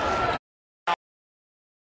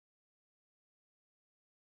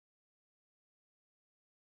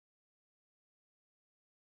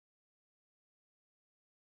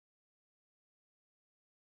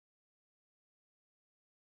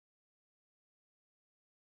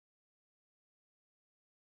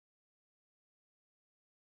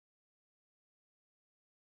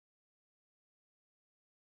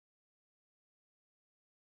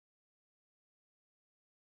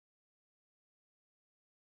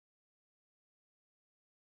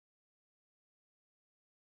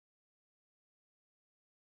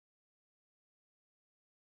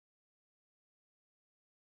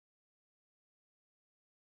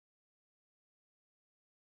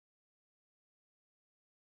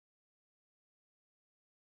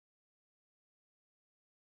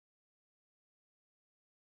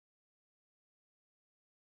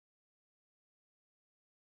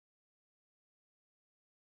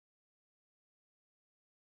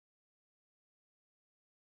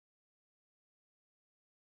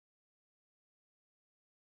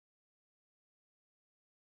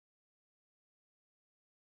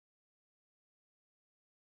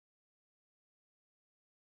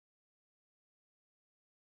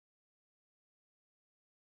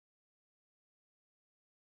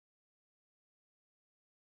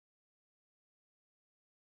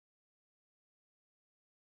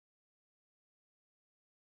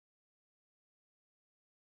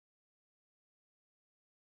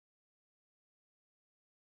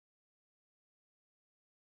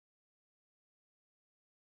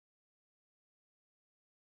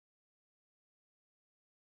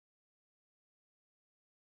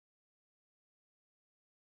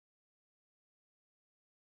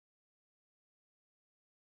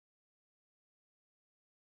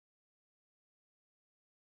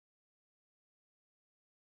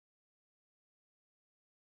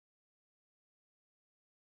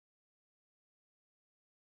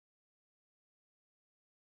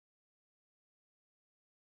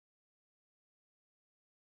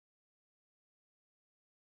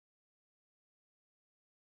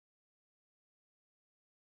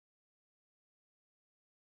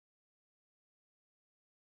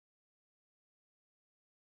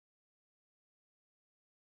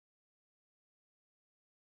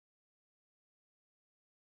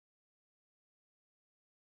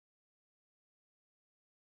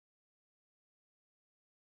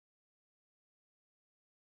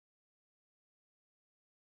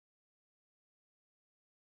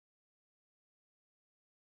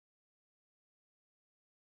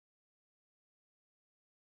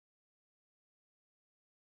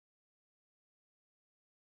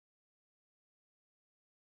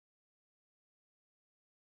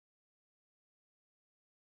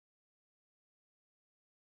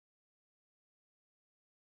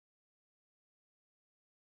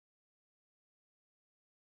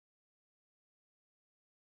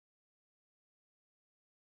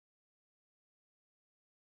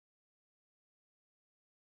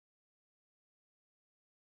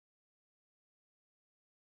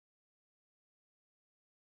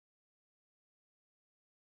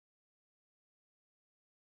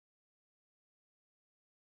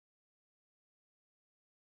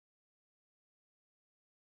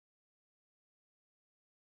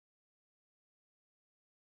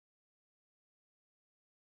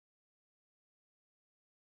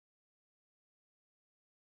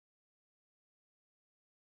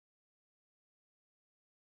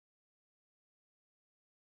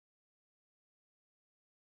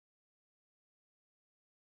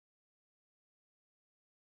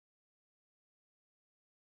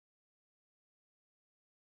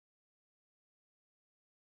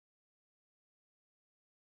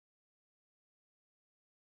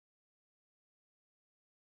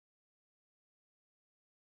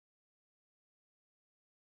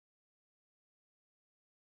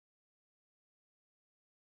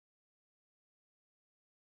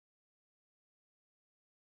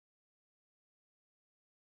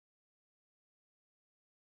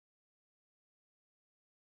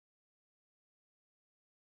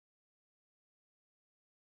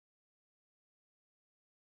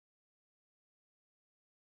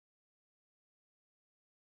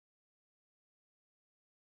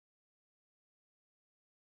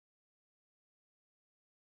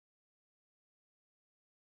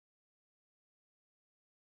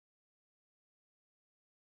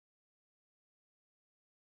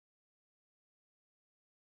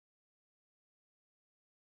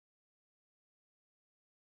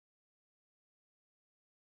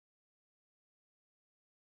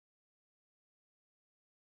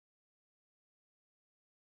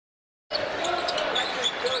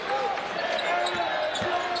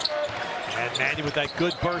 Manny with that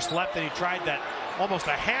good burst left, and he tried that almost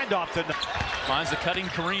a handoff to. Finds the cutting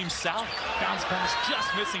Kareem South. Bounce pass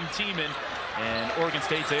just missing Tiemann. And Oregon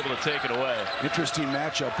State's able to take it away. Interesting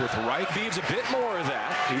matchup with Reich. Needs a bit more of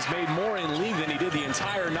that. He's made more in league than he did the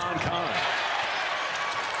entire non-con.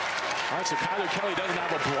 All right, so Kylor Kelley doesn't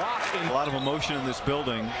have a block. A lot of emotion in this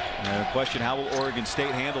building. Question, how will Oregon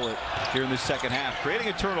State handle it here in the second half? Creating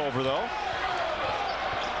a turnover, though.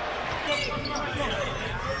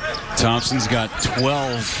 Thompson's got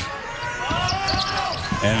 12.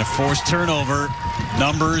 And a forced turnover.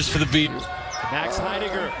 Numbers for the beat. Max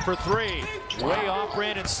Heidegger for three. Way off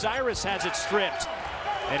Brandon Cyrus has it stripped.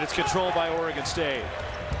 And it's controlled by Oregon State.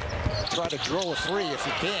 Try to drill a three if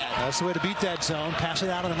you can. That's the way to beat that zone. Pass it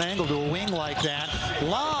out on an angle to a wing like that.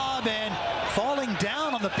 Lob and falling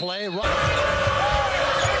down on the play. They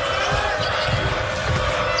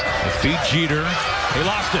feed Jeter. He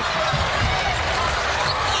lost it.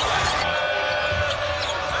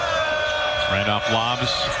 Randolph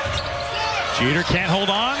lobs. Jeter can't hold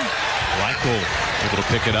on. Reichel able to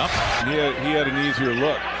pick it up. He had an easier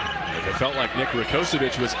look. If it felt like Nick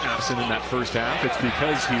Rakocevic was absent in that first half, it's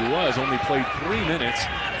because he only played 3 minutes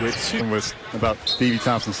with 2. Was about Stevie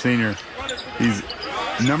Thompson Sr. He's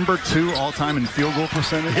number 2 all-time in field goal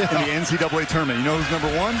percentage in the NCAA tournament. You know who's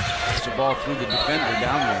number 1? It's the ball through the defender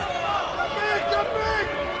down there.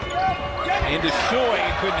 Into Shoy,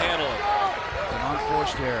 he couldn't handle it. An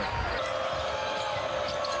unforced error.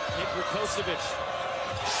 Nick Rakocevic.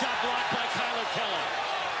 Shot blocked by Kylor Kelley.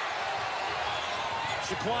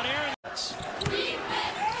 Shaquan Aaron.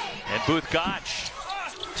 And Booth Gotch.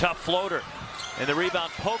 Tough floater. And the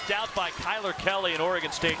rebound poked out by Kylor Kelley, and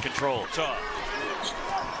Oregon State control.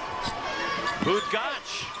 Booth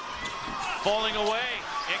Gotch falling away.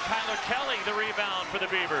 And Kylor Kelley, the rebound for the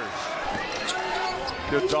Beavers.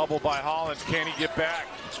 Good double by Hollins. Can he get back?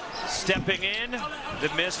 Stepping in. The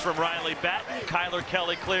miss from Riley Batten. Kylor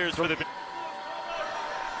Kelley clears for the Beavers.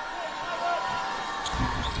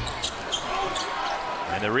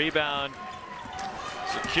 And the rebound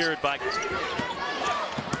secured by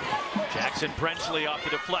Jackson Brenchley off the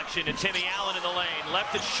deflection, and Timmy Allen in the lane.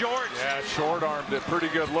 Left it short. Yeah, short-armed it. Pretty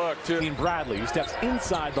good look, too. Bradley, who steps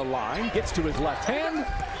inside the line, gets to his left hand.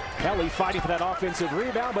 Kelley fighting for that offensive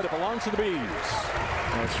rebound, but it belongs to the Bees.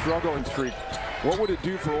 A struggling streak. What would it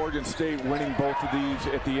do for Oregon State winning both of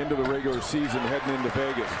these at the end of the regular season heading into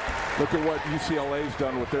Vegas? Look at what UCLA's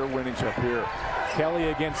done with their winnings up here. Kelley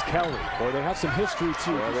against Kelley. Boy, they have some history,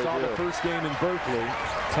 too. Yeah, we saw do. the first game in Berkeley.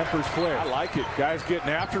 Tempers flare. I like it. Guys getting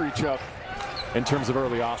after each other. In terms of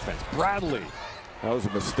early offense, Bradley. That was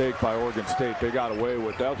a mistake by Oregon State. They got away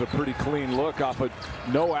with that. Was a pretty clean look off of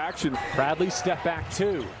no action. Bradley step back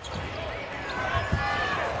 2.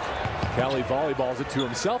 Kelley volleyballs it to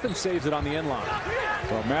himself and saves it on the end line.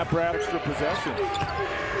 Well, Matt Brad extra possession.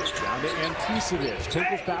 Down to Anticevic.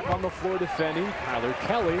 Tinkles back on the floor defending. Kylor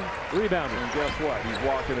Kelley rebounding. And guess what? He's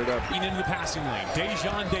walking it up. Into the passing lane.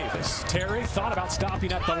 Dejon Davis. Terry thought about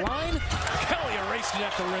stopping at the line. Kelley erased it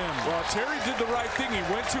at the rim. Well, Terry did the right thing. He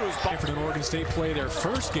went to his body. After Oregon State play their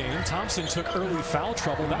first game, Thompson took early foul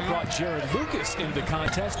trouble. That brought Jared Lucas into the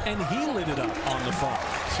contest, and he lit it up on the fall.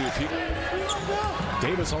 See if he...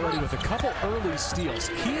 Davis already with a couple early steals.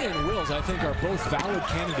 He and Wills, I think, are both valid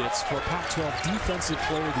candidates for Pac-12 Defensive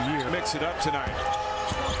Player of the Year. Mix it up tonight.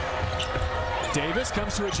 Davis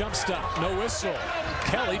comes to a jump stop. No whistle.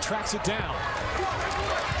 Kelley tracks it down.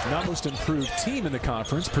 Not most improved team in the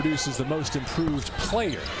conference produces the most improved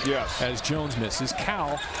player. Yes. As Jones misses.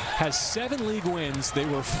 Cal has 7 league wins. They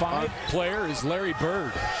were 5. Player is Larry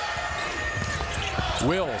Bird.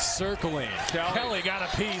 Wills circling. Kelley got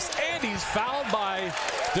a piece, and he's fouled by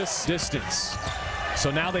this distance. So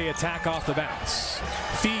now they attack off the bounce.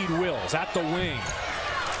 Feed Wills at the wing.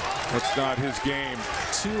 That's not his game.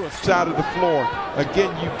 2 of 3. Side of the floor.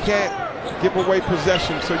 Again, you can't give away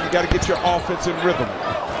possession, so you got to get your offense in rhythm.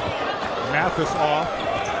 Mathis off.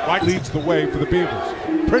 White leads the way for the Beavers.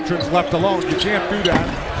 Pritchard's left alone. You can't do that.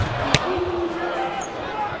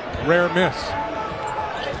 Rare miss.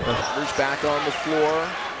 Back on the floor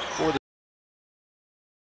for the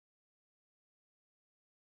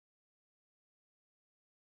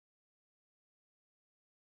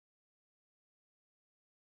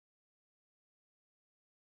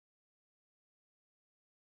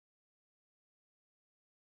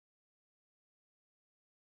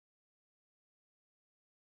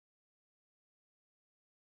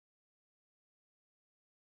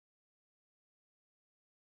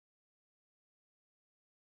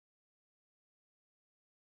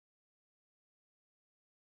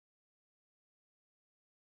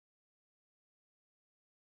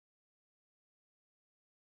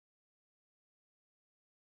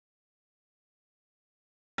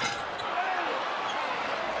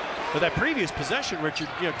But that previous possession, Richard,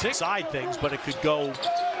 take side things, but it could go,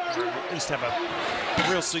 or at least have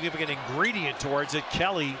a real significant ingredient towards it.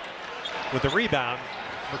 Kelley with the rebound.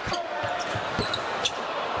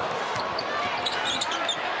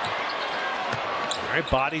 All right,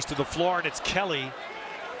 bodies to the floor, and it's Kelley.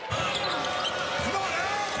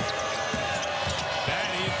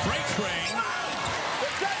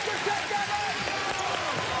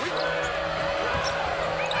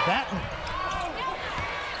 Batten.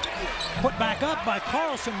 Put back up by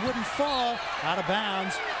Carlson, wouldn't fall. Out of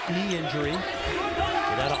bounds, knee injury.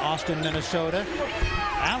 Get out of Austin, Minnesota.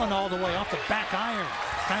 Allen all the way off the back iron.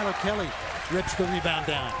 Kylor Kelley rips the rebound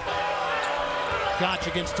down. Gotch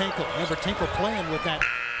against Tinkle. Remember Tinkle playing with that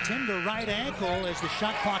tender right ankle as the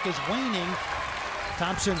shot clock is waning.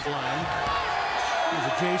 Thompson line. He's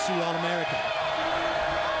a JC All-American.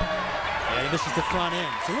 And this is the front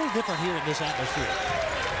end. It's a little different here in this atmosphere.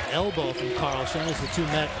 Elbow from Carlson as the two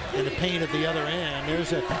met in the paint at the other end.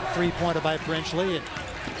 There's a three-pointer by Brinchley, and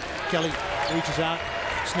Kelley reaches out,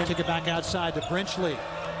 sniffing it back outside to Brinchley.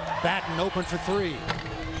 Batten open for three.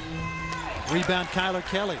 Rebound Kylor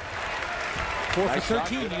Kelley. 4 for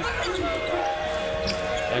 13.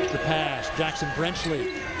 Extra pass, Jackson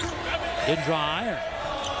Brinchley. Didn't draw iron.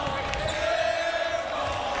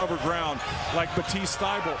 Cover ground like Batiste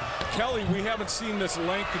Thibault. Kelley, we haven't seen this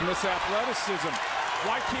length and this athleticism.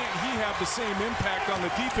 Why can't he have the same impact on the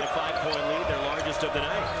defense? 5-point lead, their largest of the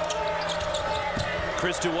night.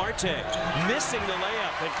 Chris Duarte missing the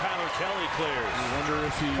layup, and Kylor Kelley clears. I wonder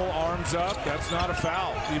if he arms up. That's not a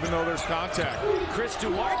foul, even though there's contact. Chris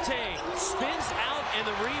Duarte spins out, and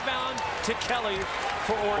the rebound to Kelley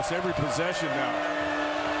for almost every possession now.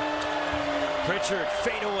 Pritchard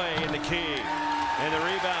fade away in the key. And the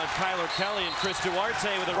rebound, Kylor Kelley and Chris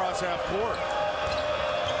Duarte with a cross half court.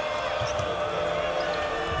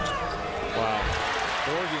 Wow.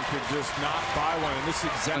 Oregon could just not buy one in this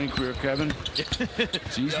exact career, Kevin.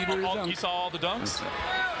 It's easy to do. You saw all the dunks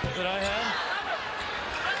that I had?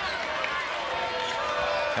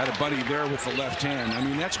 Had a buddy there with the left hand. I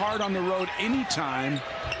mean, that's hard on the road anytime.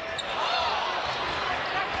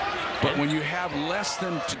 But when you have less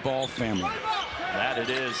than ball family. That it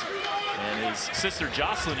is. And his sister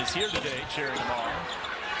Jocelyn is here today cheering him on.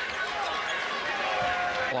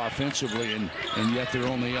 Offensively, and yet they're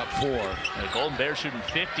only up 4. The Golden Bears shooting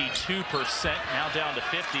 52%, now down to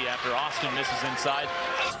 50 after Austin misses inside.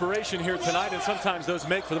 Inspiration here tonight, and sometimes those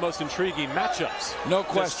make for the most intriguing matchups. No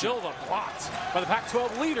question. Still the plot by the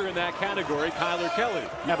Pac-12 leader in that category, Kylor Kelley.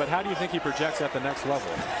 Yeah, but how do you think he projects at the next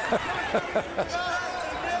level?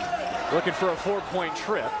 Looking for a 4-point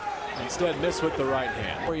trip. Instead, miss with the right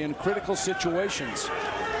hand. In critical situations.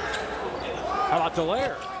 How about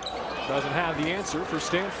Dallaire? Doesn't have the answer for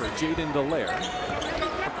Stanford. Jaden Dallaire.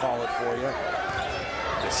 I'll call it for you.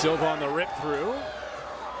 De Silva on the rip through.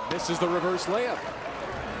 Misses the reverse layup.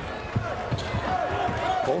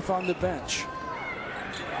 Both on the bench.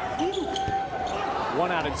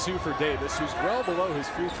 1 out and 2 for Davis, who's well below his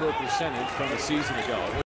free throw percentage from a season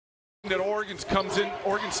ago. That Oregon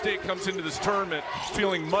State comes into this tournament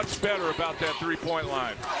feeling much better about that three-point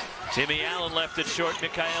line. Timmy Allen left it short.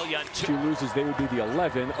 Mikhail Yantu. If loses, they would be the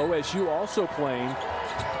 11. OSU also playing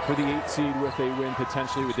for the 8 seed with a win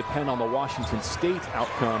potentially. Would depend on the Washington State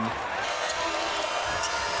outcome.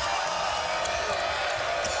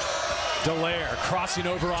 Dallaire crossing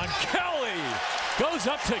over on Kelley. Goes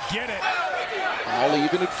up to get it. All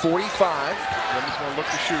even at 45. Remy going to look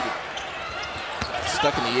to shoot it.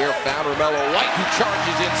 Stuck in the air, found Romello White, who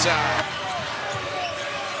charges inside.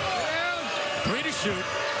 3 to shoot.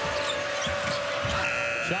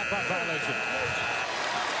 Shot clock violation.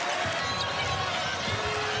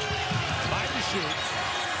 5 to shoot.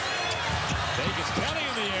 Vegas Kelley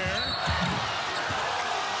in the air.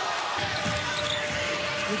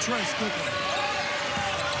 Good choice, quickly.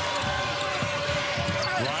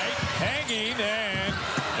 Right, hanging, and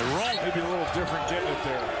the roll. Maybe a little different getting it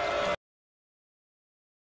there.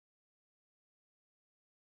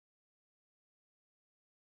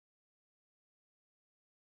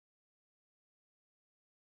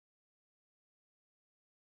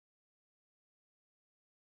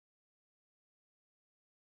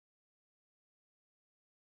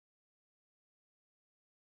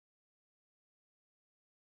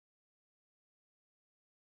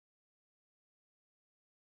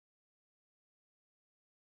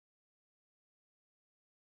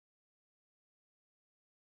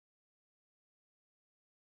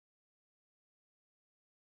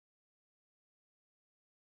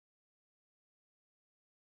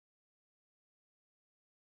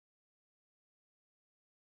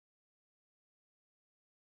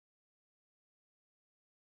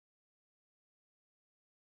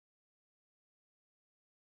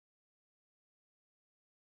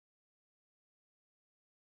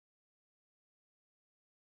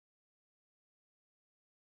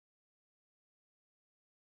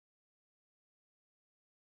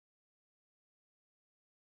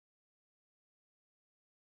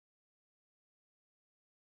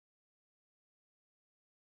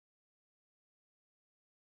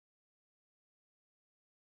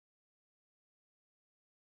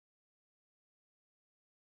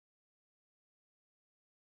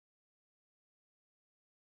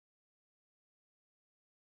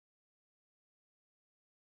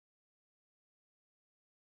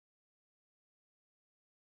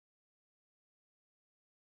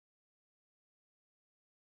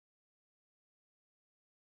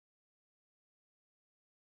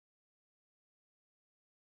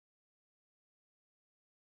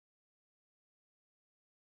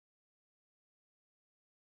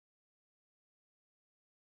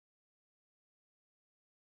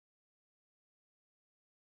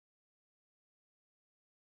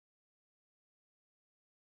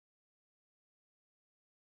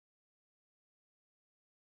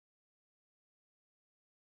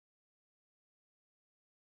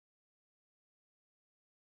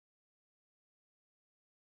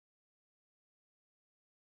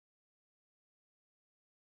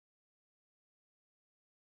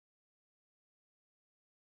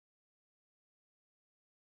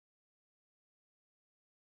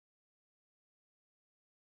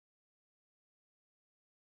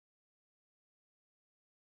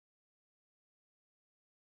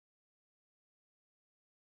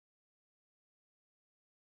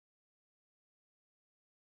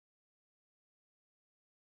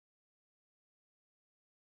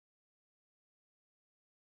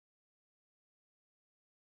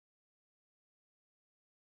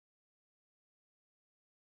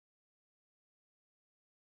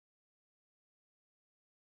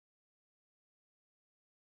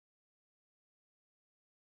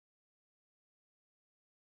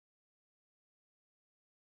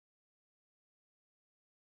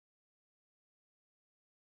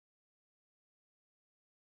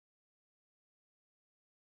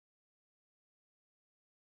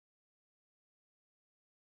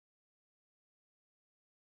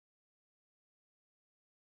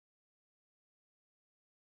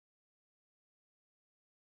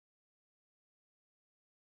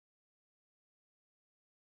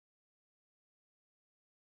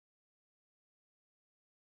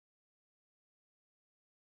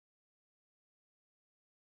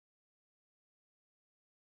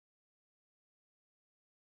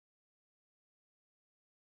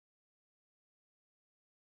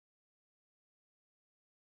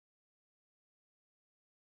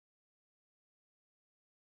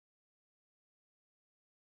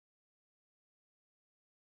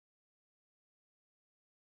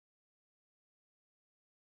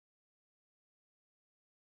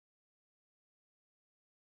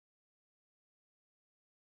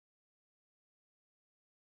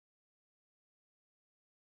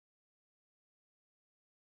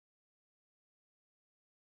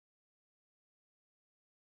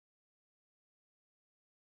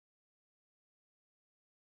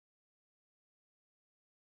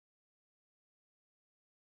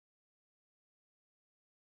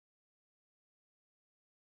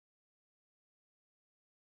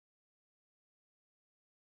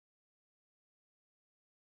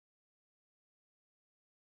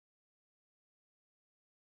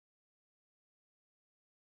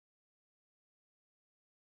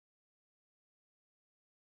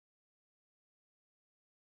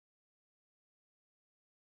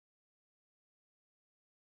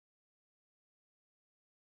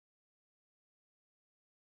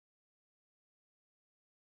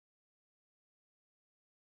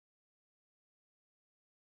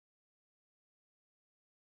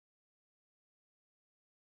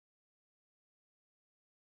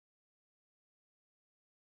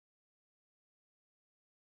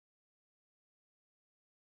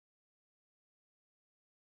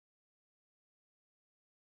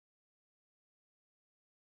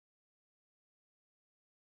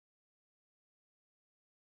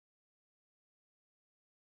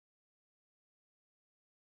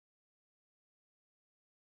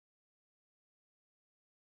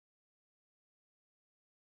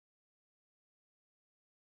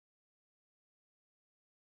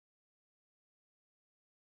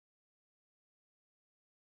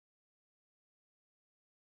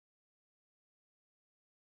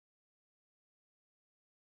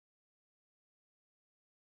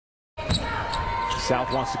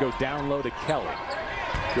 South wants to go down low to Kelley.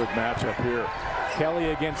 Good matchup here.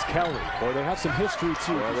 Kelley against Kelley. Boy, they have some history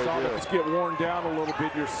too. Yeah, let's get worn down a little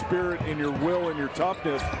bit, your spirit and your will and your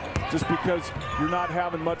toughness, just because you're not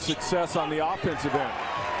having much success on the offensive end.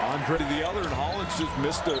 Andre to the other, and Hollins just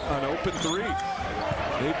missed an open three.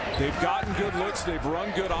 They've gotten good looks, they've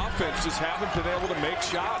run good offense, just haven't been able to make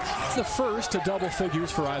shots. It's the first to double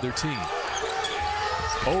figures for either team.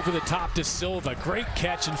 Over the top to Silva. Great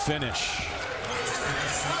catch and finish.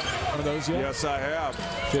 One of those yet? Yes, I have.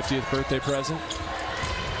 50th birthday present.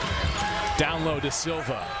 Down low to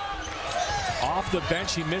Silva. Off the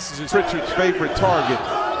bench, he misses his. Pritchard's favorite target.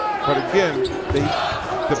 But again,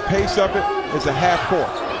 the pace of it is a half court.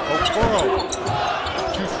 Oh,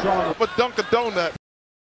 too strong. But dunk a donut.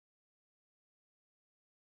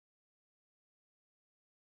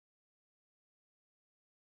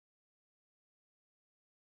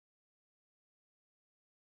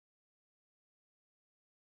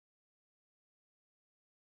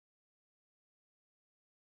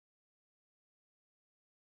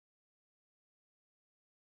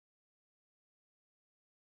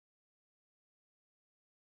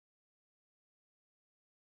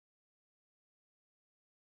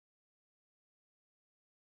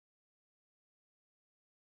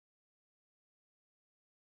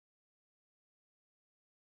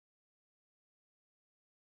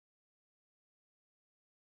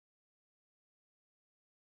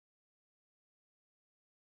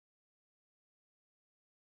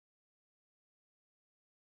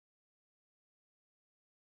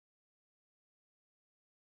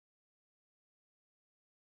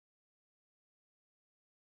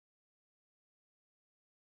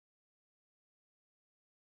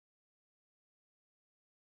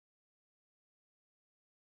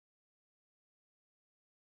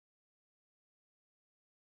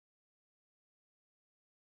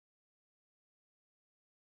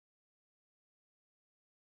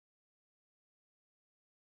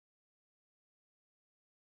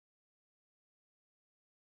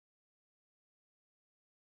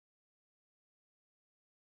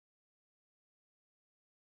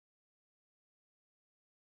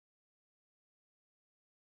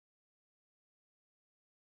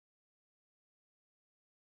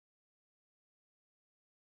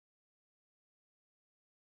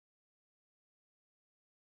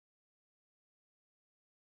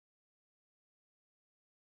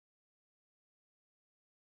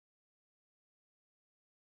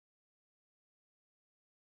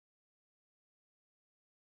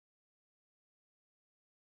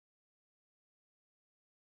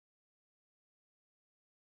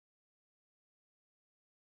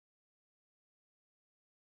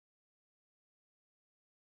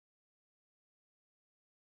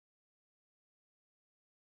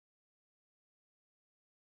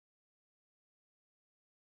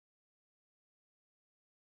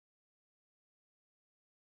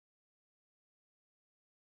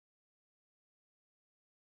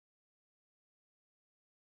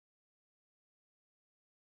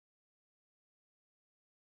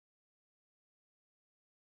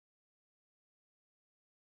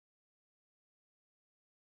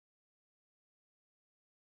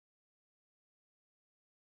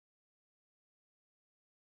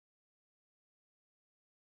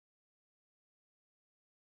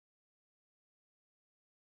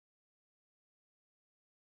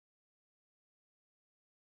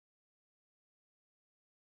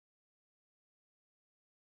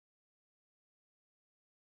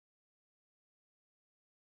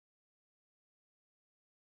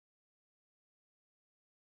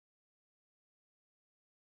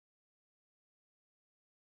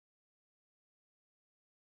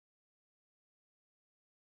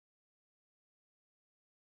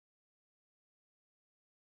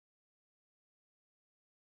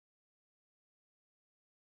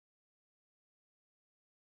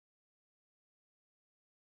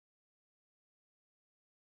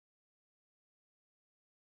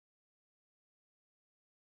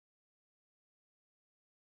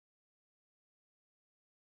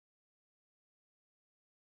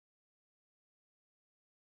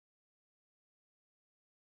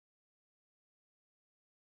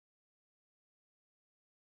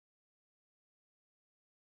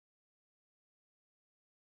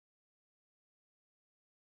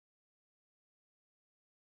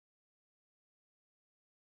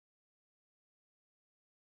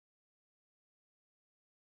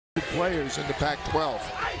 Players in the Pac-12.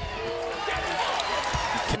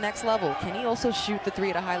 Next level. Can he also shoot the three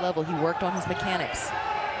at a high level? He worked on his mechanics.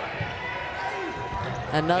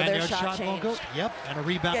 Another shot change. Yep, and a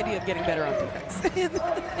rebound. The idea of getting better on defense in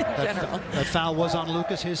general. That foul was on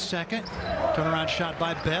Lucas, his second. Turnaround shot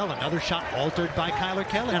by Bell. Another shot altered by Kylor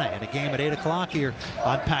Kelley. And a game at 8 o'clock here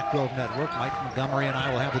on Pac Grove Network. Mike Montgomery and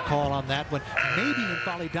I will have the call on that one. Maybe in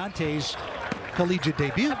Folly Dante's collegiate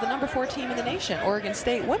debut. Of the #4 team in the nation, Oregon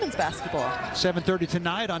State women's basketball. 7:30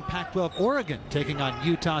 tonight on Pac-12. Oregon taking on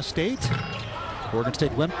Utah State. Oregon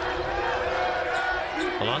State women.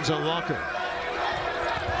 Alonzo Walker.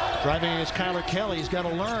 Driving is Kylor Kelley. He's got to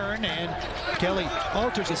learn, and Kelley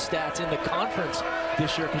alters his stats in the conference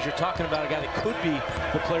this year because you're talking about a guy that could be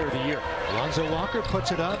the player of the year. Alonzo Walker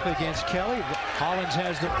puts it up against Kelley. Hollins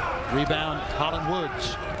has the rebound. Holland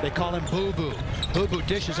Woods. They call him Boo Boo. Boo Boo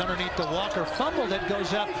dishes underneath the Walker. Fumble that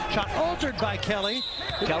goes up. Shot altered by Kelley.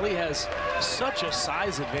 Kelley has such a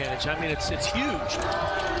size advantage. I mean, it's huge.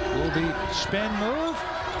 Will be spin move.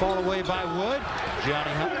 Fall away by Wood.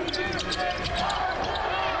 Johnny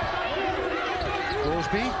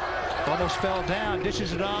Goldsby almost fell down,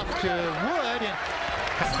 dishes it off to Wood.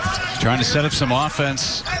 And trying to set up some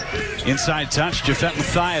offense. Inside touch, Jafet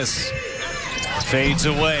Mathias fades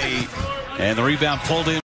away, and the rebound pulled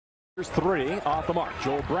in. Here's 3 off the mark.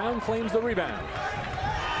 Joel Brown claims the rebound.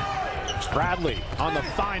 Bradley on the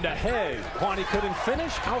find ahead. Kwani couldn't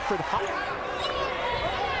finish. Alfred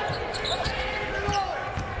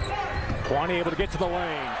Kwani able to get to the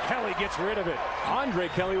lane. Kelley gets rid of it. Andre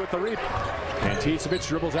Kelley with the rebound. And Tisevich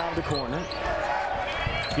dribbles out of the corner.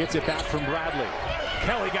 Gets it back from Bradley.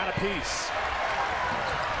 Kelley got a piece.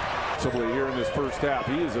 Here in this first half,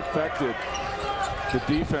 he has affected the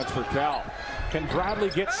defense for Cal. Can Bradley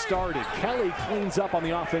get started? Kelley cleans up on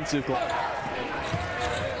the offensive glass.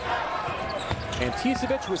 And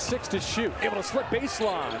Tisevich with 6 to shoot. Able to slip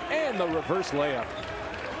baseline. And the reverse layup.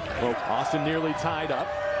 Well, Austin nearly tied up.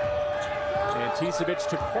 And Tisevich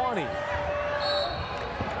to Kwani.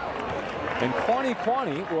 And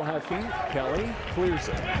Kwani will have feet. Kelley clears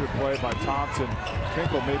it. Good play by Thompson.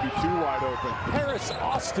 Tinkle maybe too wide open. Paris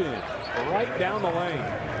Austin right down the lane.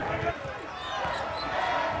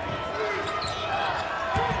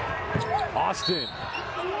 Austin.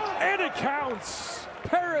 And it counts.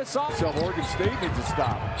 Paris Austin. So Oregon State needs to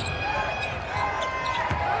stop.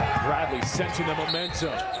 Bradley sensing the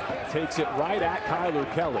momentum. Takes it right at Kylor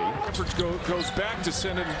Kelley. Effort goes back to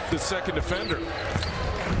sending the second defender.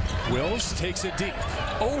 Wills takes it deep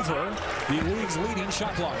over the league's leading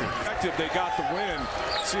shot blocker. They got the win.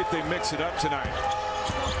 See if they mix it up tonight.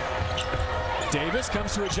 Davis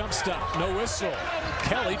comes to a jump stop. No whistle.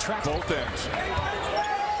 Kelley tracks both ends.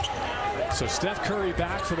 So Steph Curry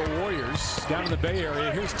back for the Warriors down in the Bay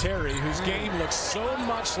Area. Here's Terry, whose game looks so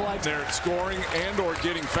much like they're scoring and or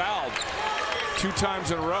getting fouled 2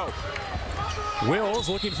 times in a row. Wills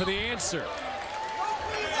looking for the answer.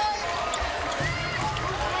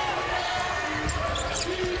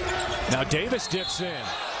 Now Davis dips in,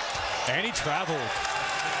 and he traveled.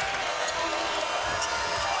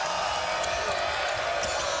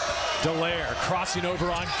 Dallaire crossing over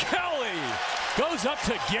on Kelley. Goes up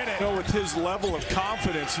to get it. With his level of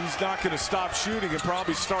confidence, he's not going to stop shooting and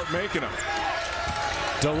probably start making them.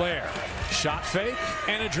 Dallaire, shot fake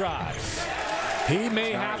and a drive. He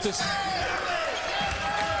may have to.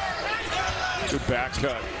 Good back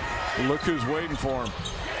cut. Look who's waiting for him.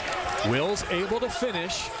 Wills able to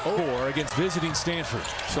finish or against visiting Stanford.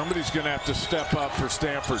 Somebody's going to have to step up for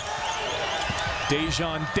Stanford.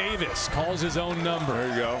 Dejon Davis calls his own number. There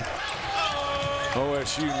you go.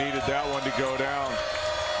 OSU needed that one to go down.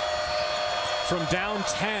 From down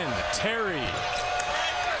 10, Terry.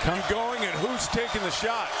 Keep going, and who's taking the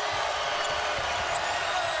shot?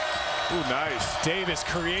 Ooh, nice. Davis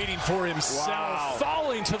creating for himself. Wow.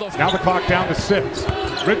 Falling to the floor. Now the clock down to 6.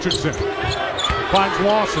 Richardson finds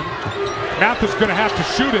Lawson. Mathis going to have to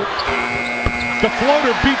shoot it. The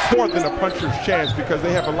floater beats more than a puncher's chance because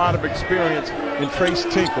they have a lot of experience in Trace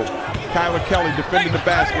Tinkle. Kylor Kelley defending the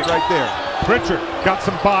basket right there. Pritchard got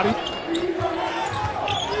some body.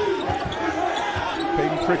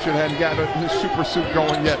 Peyton Pritchard hadn't got his super suit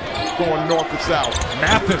going yet, going north to south.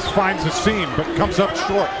 Mathis finds a seam, but comes up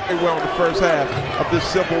short. Very well in the first half of this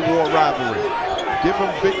Civil War rivalry. Give him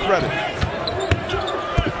big credit.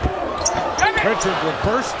 Pritchard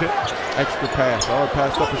reversed it. Extra pass. Oh,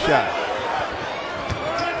 passed up a shot.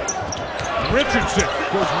 Richardson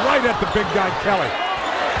goes right at the big guy, Kelley.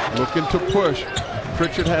 Looking to push.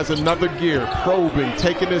 Pritchard has another gear, probing,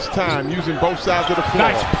 taking his time, using both sides of the floor.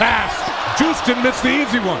 Nice pass. Justin missed the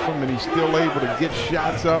easy one. And he's still able to get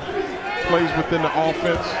shots up, plays within the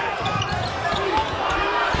offense.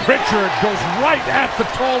 Pritchard goes right at the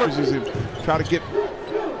taller. Try to get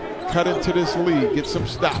cut into this lead, get some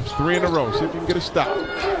stops. 3 in a row. See if you can get a stop.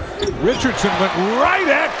 Richardson went right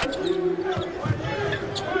at.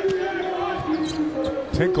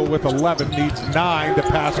 Tinkle with 11, needs 9 to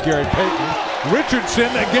pass Gary Payton. Richardson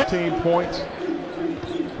again. 15 points,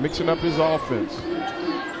 mixing up his offense.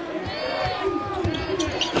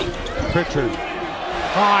 Pritchard.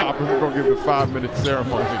 We're going to give the 5-minute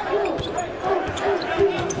ceremony.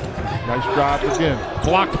 Nice drive again.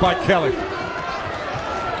 Blocked by Kelley.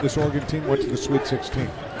 This Oregon team went to the Sweet 16.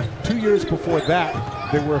 2 years before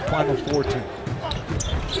that, they were a Final Four team.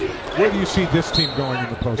 Where do you see this team going in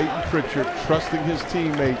the post? Peyton Pritchard trusting his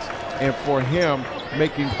teammates and for him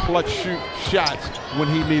making clutch shots when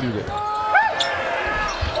he needed it.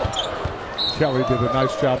 Kelley did a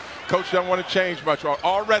nice job. Coach doesn't want to change much.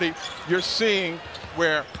 Already you're seeing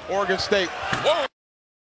where Oregon State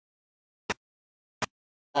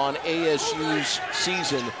on ASU's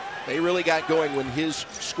season, they really got going when his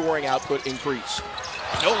scoring output increased.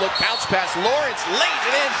 No-look bounce pass. Lawrence lays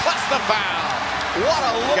it in, plus the foul. What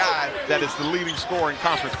a look. Guy that is the leading scorer in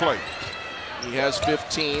conference play. He has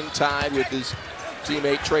 15, tied with his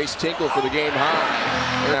teammate Trace Tinkle for the game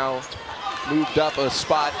high. Now moved up a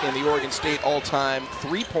spot in the Oregon State all-time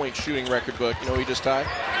three-point shooting record book. You know who he just tied?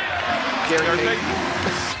 Gary Payton.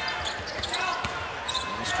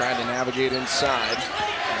 He's trying to navigate inside.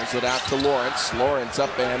 Hands it out to Lawrence. Lawrence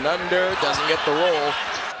up and under, doesn't get the roll.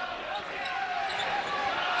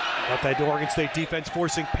 But that Oregon State defense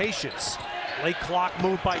forcing patience. Late clock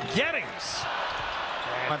move by Gettings.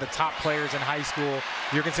 One of the top players in high school.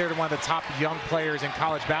 You're considered one of the top young players in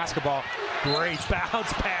college basketball. Great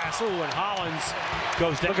bounce pass. Ooh, and Hollins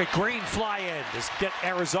goes down. Look at Green fly in. Just get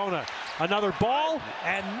Arizona. Another ball,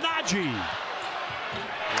 and Najee.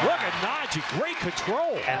 Look at Najee. Great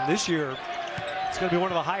control. And this year, it's going to be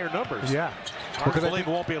one of the higher numbers. Yeah. Hard to believe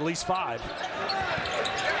it won't be at least 5.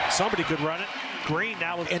 Somebody could run it. Green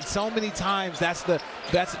now. And so many times that's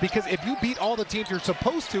because if you beat all the teams you're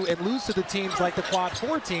supposed to and lose to the teams like the Quad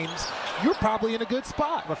 4 teams, you're probably in a good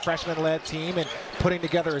spot. A freshman-led team and putting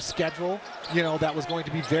together a schedule, you know, that was going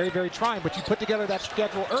to be very, very trying. But you put together that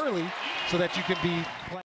schedule early so that you can be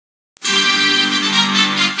playing.